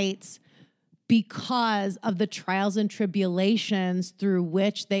those heights because of the trials and tribulations through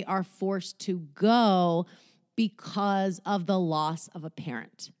which they are forced to go because of the loss of a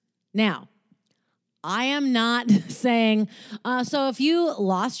parent. Now, I am not saying, so if you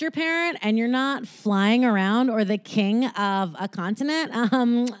lost your parent and you're not flying around or the king of a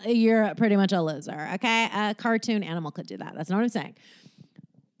continent, you're pretty much a loser, okay? A cartoon animal could do that. That's not what I'm saying.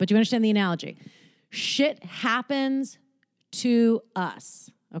 But you understand the analogy. Shit happens to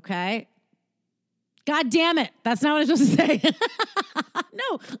us, okay? God damn it. That's not what I'm supposed to say.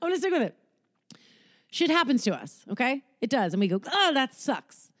 No, I'm going to stick with it. Shit happens to us, okay? It does. And we go, oh, that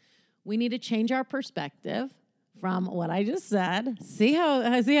sucks. We need to change our perspective from what I just said. See how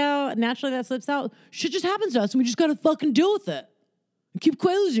naturally that slips out? Shit just happens to us and we just got to fucking deal with it. Keep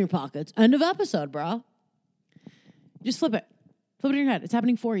Quaaludes in your pockets. End of episode, bro. Just flip it. Flip it in your head. It's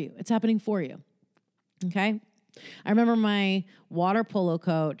happening for you. It's happening for you. Okay? I remember my water polo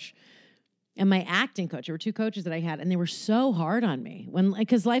coach and my acting coach. There were 2 coaches that I had, and they were so hard on me.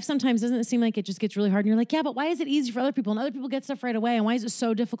 Because life sometimes doesn't seem like it just gets really hard. And you're like, yeah, but why is it easy for other people? And other people get stuff right away. And why is it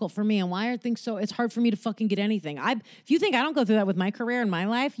so difficult for me? And why are things so, it's hard for me to fucking get anything. If you think I don't go through that with my career and my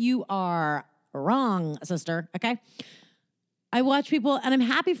life, you are wrong, sister. Okay? I watch people and I'm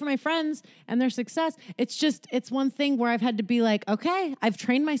happy for my friends and their success. It's one thing where I've had to be like, okay, I've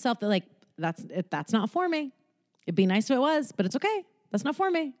trained myself that that's not for me. It'd be nice if it was, but it's okay. That's not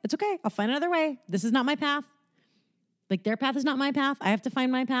for me. It's okay. I'll find another way. This is not my path. Their path is not my path. I have to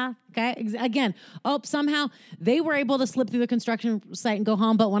find my path. Okay. Again, somehow they were able to slip through the construction site and go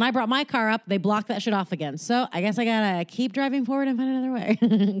home. But when I brought my car up, they blocked that shit off again. So I guess I got to keep driving forward and find another way.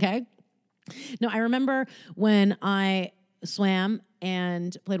 Okay. No, I remember when I swam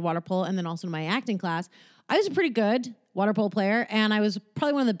and played water polo and then also in my acting class, I was a pretty good water polo player. And I was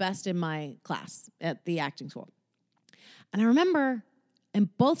probably one of the best in my class at the acting school. And I remember in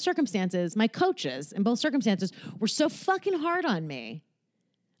both circumstances, my coaches in both circumstances were so fucking hard on me.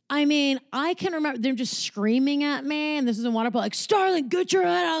 I mean, I can remember them just screaming at me, and this is in water polo, like, Starling, get your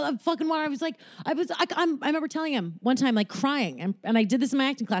head out of fucking water. I remember telling him one time, crying, and I did this in my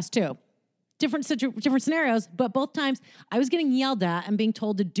acting class too. Different scenarios, but both times I was getting yelled at and being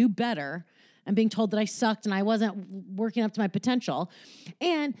told to do better and being told that I sucked and I wasn't working up to my potential.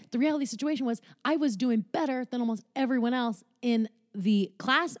 And the reality of the situation was I was doing better than almost everyone else in the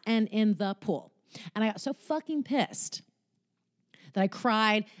class and in the pool. And I got so fucking pissed that I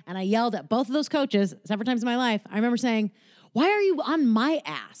cried and I yelled at both of those coaches several times in my life. I remember saying, why are you on my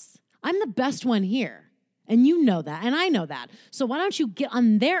ass? I'm the best one here. And you know that, and I know that. So why don't you get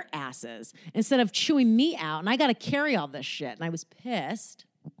on their asses instead of chewing me out? And I got to carry all this shit. And I was pissed.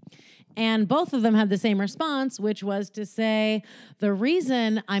 And both of them had the same response, which was to say, the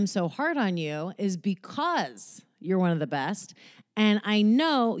reason I'm so hard on you is because you're one of the best. And I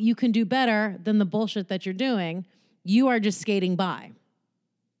know you can do better than the bullshit that you're doing. You are just skating by.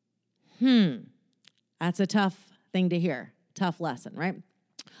 That's a tough thing to hear. Tough lesson, right?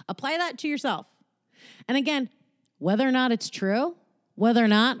 Apply that to yourself. And again, whether or not it's true, whether or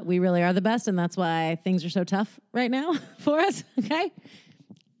not we really are the best, and that's why things are so tough right now for us, okay?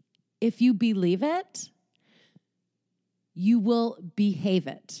 If you believe it, you will behave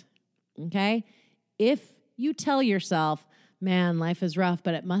it, okay? If you tell yourself, man, life is rough,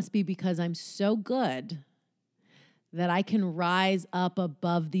 but it must be because I'm so good that I can rise up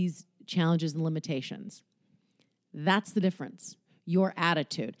above these challenges and limitations. That's the difference. Your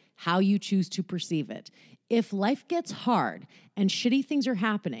attitude, how you choose to perceive it. If life gets hard and shitty things are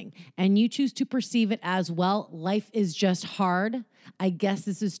happening and you choose to perceive it as, well, life is just hard, I guess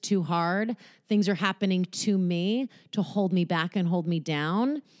this is too hard, things are happening to me to hold me back and hold me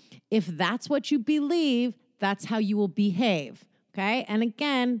down, If that's what you believe, that's how you will behave. Okay. And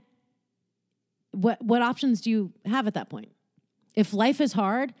again, what options do you have at that point? If life is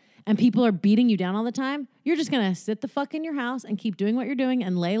hard and people are beating you down all the time, you're just going to sit the fuck in your house and keep doing what you're doing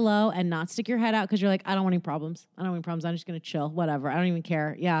and lay low and not stick your head out because you're like, I don't want any problems. I'm just going to chill, whatever. I don't even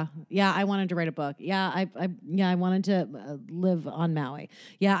care. Yeah, I wanted to write a book. Yeah, I wanted to live on Maui.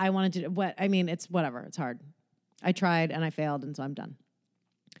 Yeah, I wanted to, it's whatever. It's hard. I tried and I failed, and so I'm done.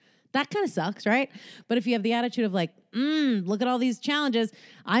 That kind of sucks, right? But if you have the attitude of like, look at all these challenges,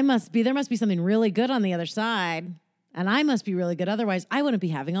 there must be something really good on the other side, and I must be really good. Otherwise, I wouldn't be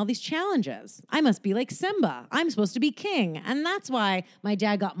having all these challenges. I must be like Simba. I'm supposed to be king. And that's why my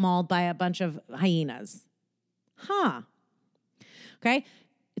dad got mauled by a bunch of hyenas. Huh. Okay?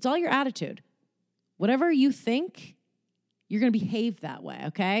 It's all your attitude. Whatever you think, you're going to behave that way,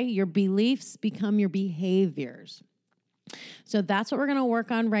 okay? Your beliefs become your behaviors. So that's what we're going to work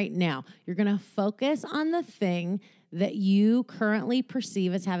on right now. You're going to focus on the thing that you currently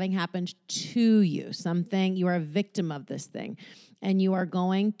perceive as having happened to you, something, you are a victim of this thing. And you are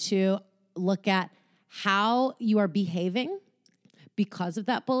going to look at how you are behaving because of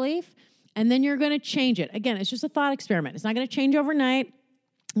that belief. And then you're going to change it. Again, it's just a thought experiment. It's not going to change overnight,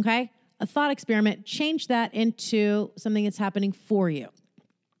 okay? A thought experiment, change that into something that's happening for you.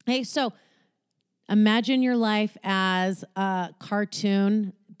 Okay, so imagine your life as a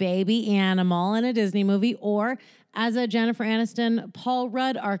cartoon baby animal in a Disney movie, or as a Jennifer Aniston, Paul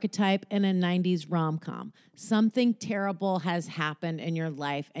Rudd archetype in a 90s rom-com. Something terrible has happened in your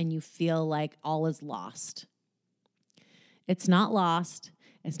life and you feel like all is lost. It's not lost.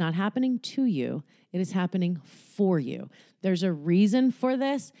 It's not happening to you. It is happening for you. There's a reason for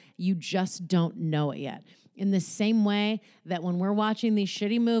this. You just don't know it yet. In the same way that when we're watching these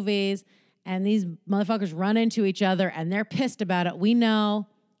shitty movies and these motherfuckers run into each other and they're pissed about it, we know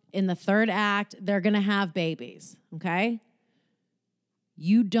in the third act, they're going to have babies, okay?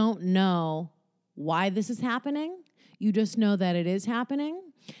 You don't know why this is happening. You just know that it is happening.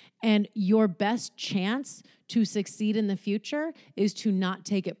 And your best chance to succeed in the future is to not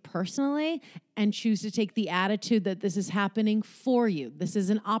take it personally and choose to take the attitude that this is happening for you. This is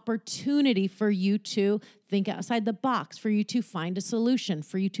an opportunity for you to think outside the box, for you to find a solution,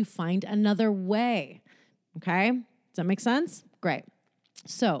 for you to find another way, okay? Does that make sense? Great.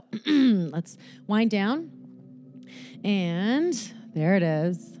 So let's wind down. And there it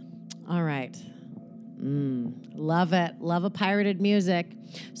is. All right. Love it. Love a pirated music.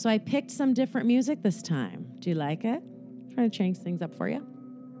 So I picked some different music this time. Do you like it? Trying to change things up for you.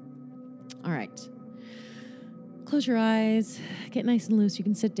 All right. Close your eyes. Get nice and loose. You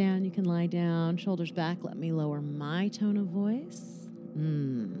can sit down. You can lie down. Shoulders back. Let me lower my tone of voice.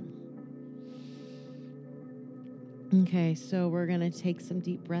 Okay, so we're going to take some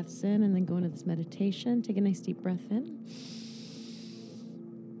deep breaths in and then go into this meditation. Take a nice deep breath in.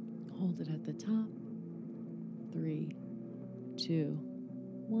 Hold it at the top. 3, 2,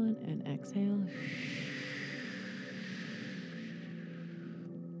 1, and exhale.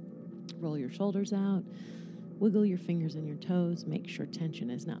 Roll your shoulders out. Wiggle your fingers and your toes. Make sure tension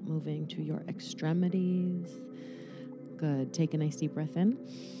is not moving to your extremities. Good. Take a nice deep breath in.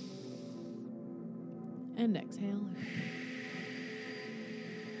 And exhale.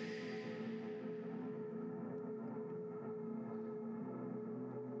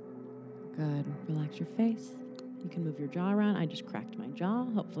 Good. Relax your face. You can move your jaw around. I just cracked my jaw.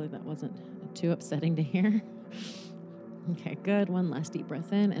 Hopefully that wasn't too upsetting to hear. Okay, good. One last deep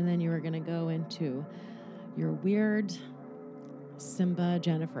breath in, and then you are going to go into your weird Simba,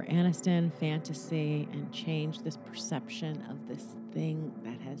 Jennifer Aniston fantasy and change this perception of this thing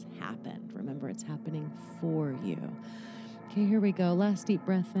that has happened. Remember, it's happening for you. Okay, here we go. Last deep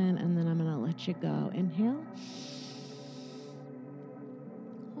breath in, and then I'm going to let you go. Inhale.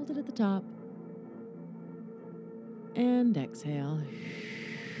 Hold it at the top. And exhale.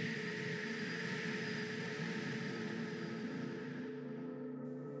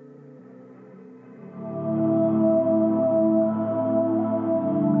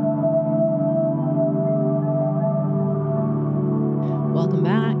 Welcome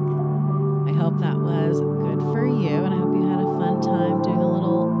back. I hope that was good for you, and I hope you had a fun time doing a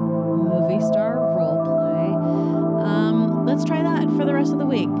little movie star role play. Let's try that for the rest of the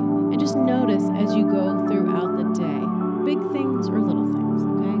week. And just notice as you go throughout the day, big things or little things,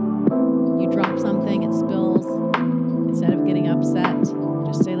 okay? You drop something, it spills. Instead of getting upset,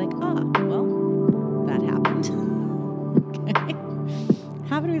 just say like, well, that happened. Okay?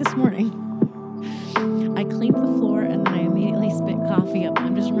 Happened to me this morning. I cleaned the floor and then I immediately spit coffee up.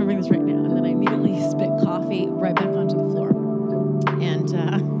 I'm just remembering this right now. And then I immediately spit coffee right back onto the floor. And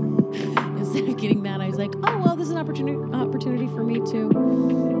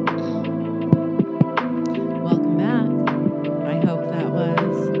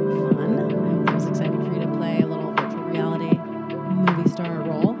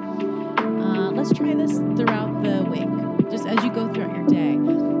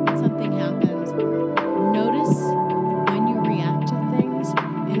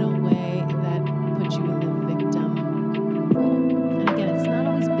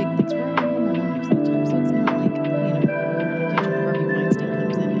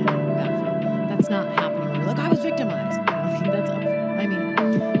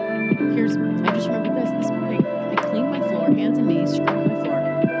hands and knees, scrubbed my floor,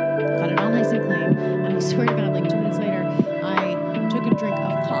 got it all nice and clean. And I swear to God, like 2 minutes later, I took a drink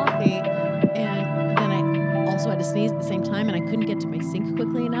of coffee, and then I also had to sneeze at the same time, and I couldn't get to my sink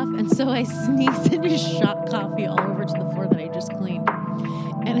quickly enough. And so I sneezed and just shot coffee all over to the floor that I just cleaned.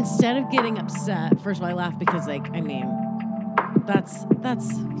 And instead of getting upset, first of all, I laughed because, like, I mean, that's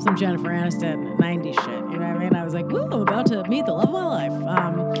some Jennifer Aniston 90s shit. You know what I mean? I was like, woo, I'm about to meet the love of my life.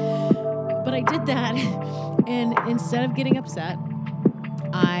 But I did that, and instead of getting upset,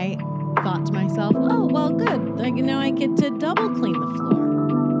 I thought to myself, oh, well, good. Like, now I get to double clean the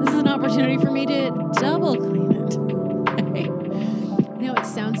floor. This is an opportunity for me to double clean it. You know, it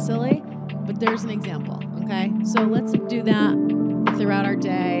sounds silly, but there's an example, okay? So let's do that throughout our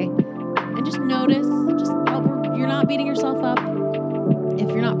day, and just notice, you're not beating yourself up. If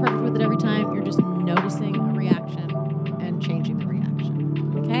you're not perfect with it every time, you're just noticing a reaction and changing the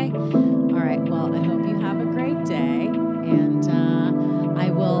reaction, okay? All right, well, I hope you have a great day, and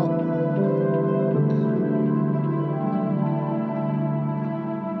I will...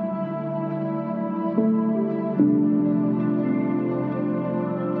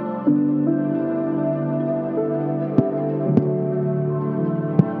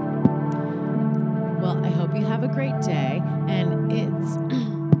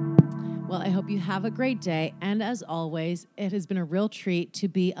 Have a great day, and as always, it has been a real treat to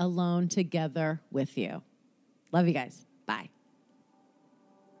be alone together with you. Love you guys. Bye.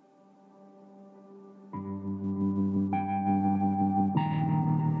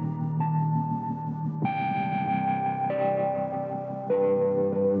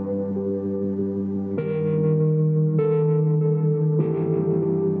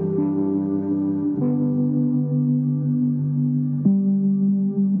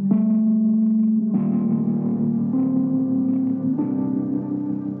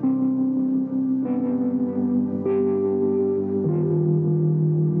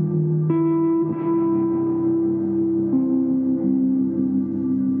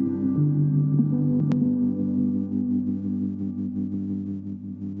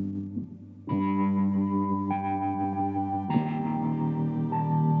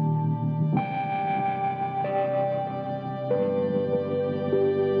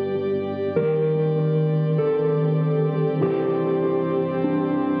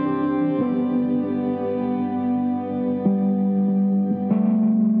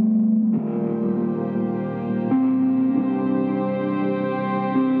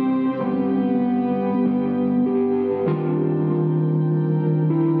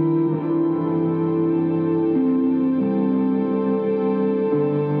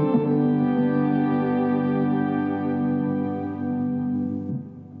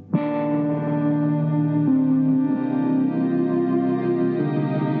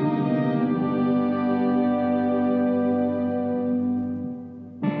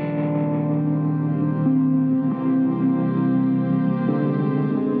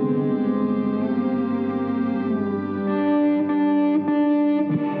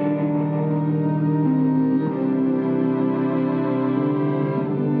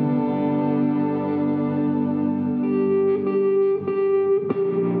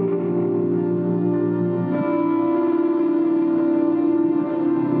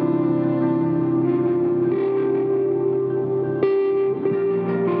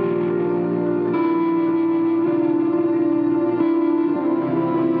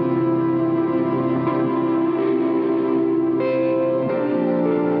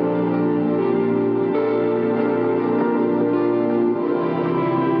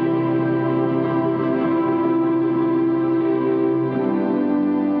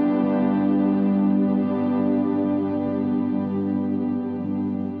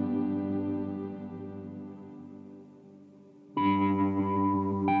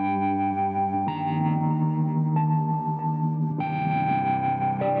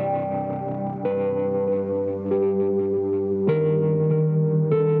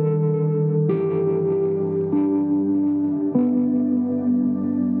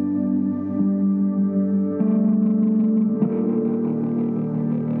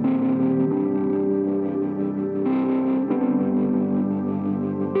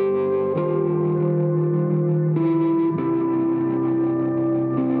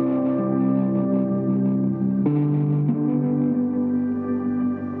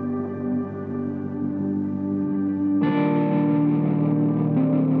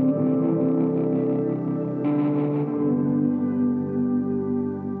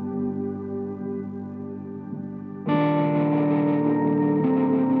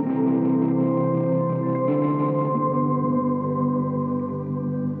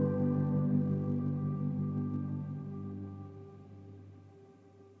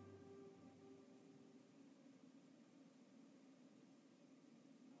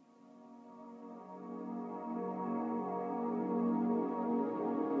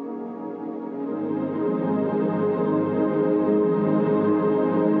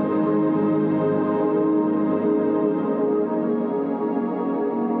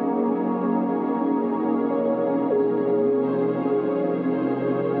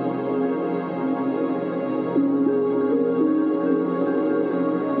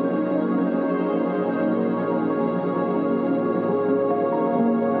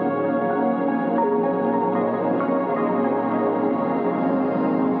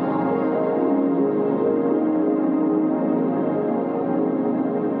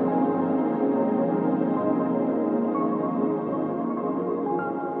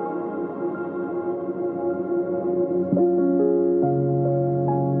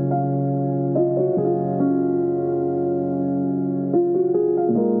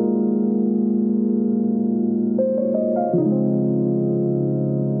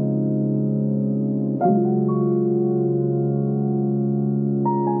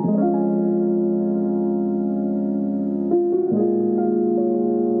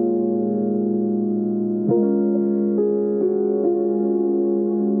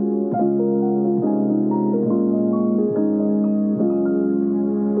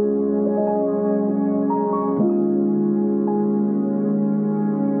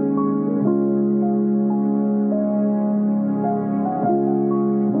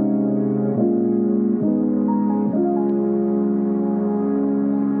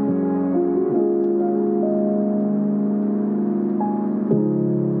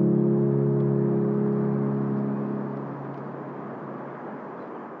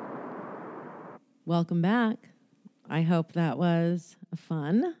 Welcome back. I hope that was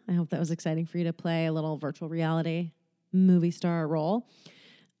fun. I hope that was exciting for you to play a little virtual reality movie star role.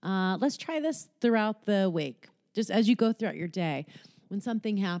 Let's try this throughout the week. Just as you go throughout your day, when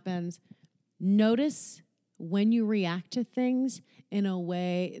something happens, notice when you react to things in a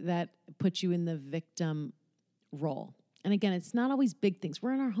way that puts you in the victim role. And again, it's not always big things.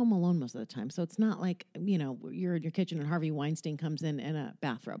 We're in our home alone most of the time. So it's not like, you're in your kitchen and Harvey Weinstein comes in a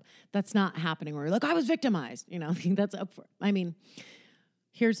bathrobe. That's not happening where you're like, I was victimized. That's up for, I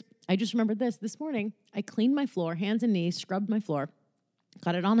just remembered this morning. I cleaned my floor, hands and knees, scrubbed my floor,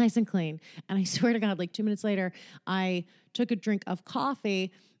 got it all nice and clean. And I swear to God, like 2 minutes later, I took a drink of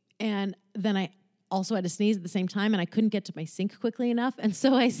coffee and then I also had to sneeze at the same time and I couldn't get to my sink quickly enough. And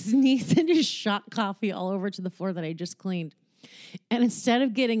so I sneezed and just shot coffee all over to the floor that I just cleaned. And instead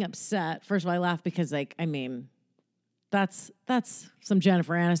of getting upset, first of all, I laughed because that's some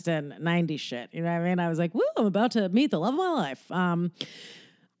Jennifer Aniston 90s shit. You know what I mean? I was like, woo, I'm about to meet the love of my life.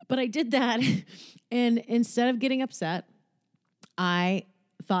 But I did that. And instead of getting upset, I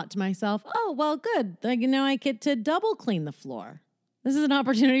thought to myself, oh, well, good. I get to double clean the floor. This is an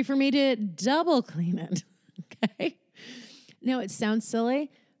opportunity for me to double clean it, okay? Now, it sounds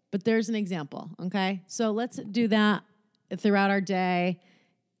silly, but there's an example, okay? So let's do that throughout our day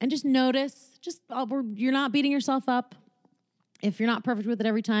and just notice, you're not beating yourself up. If you're not perfect with it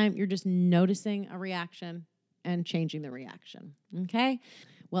every time, you're just noticing a reaction and changing the reaction, okay?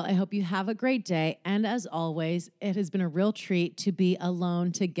 Well, I hope you have a great day. And as always, it has been a real treat to be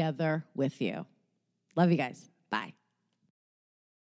alone together with you. Love you guys. Bye.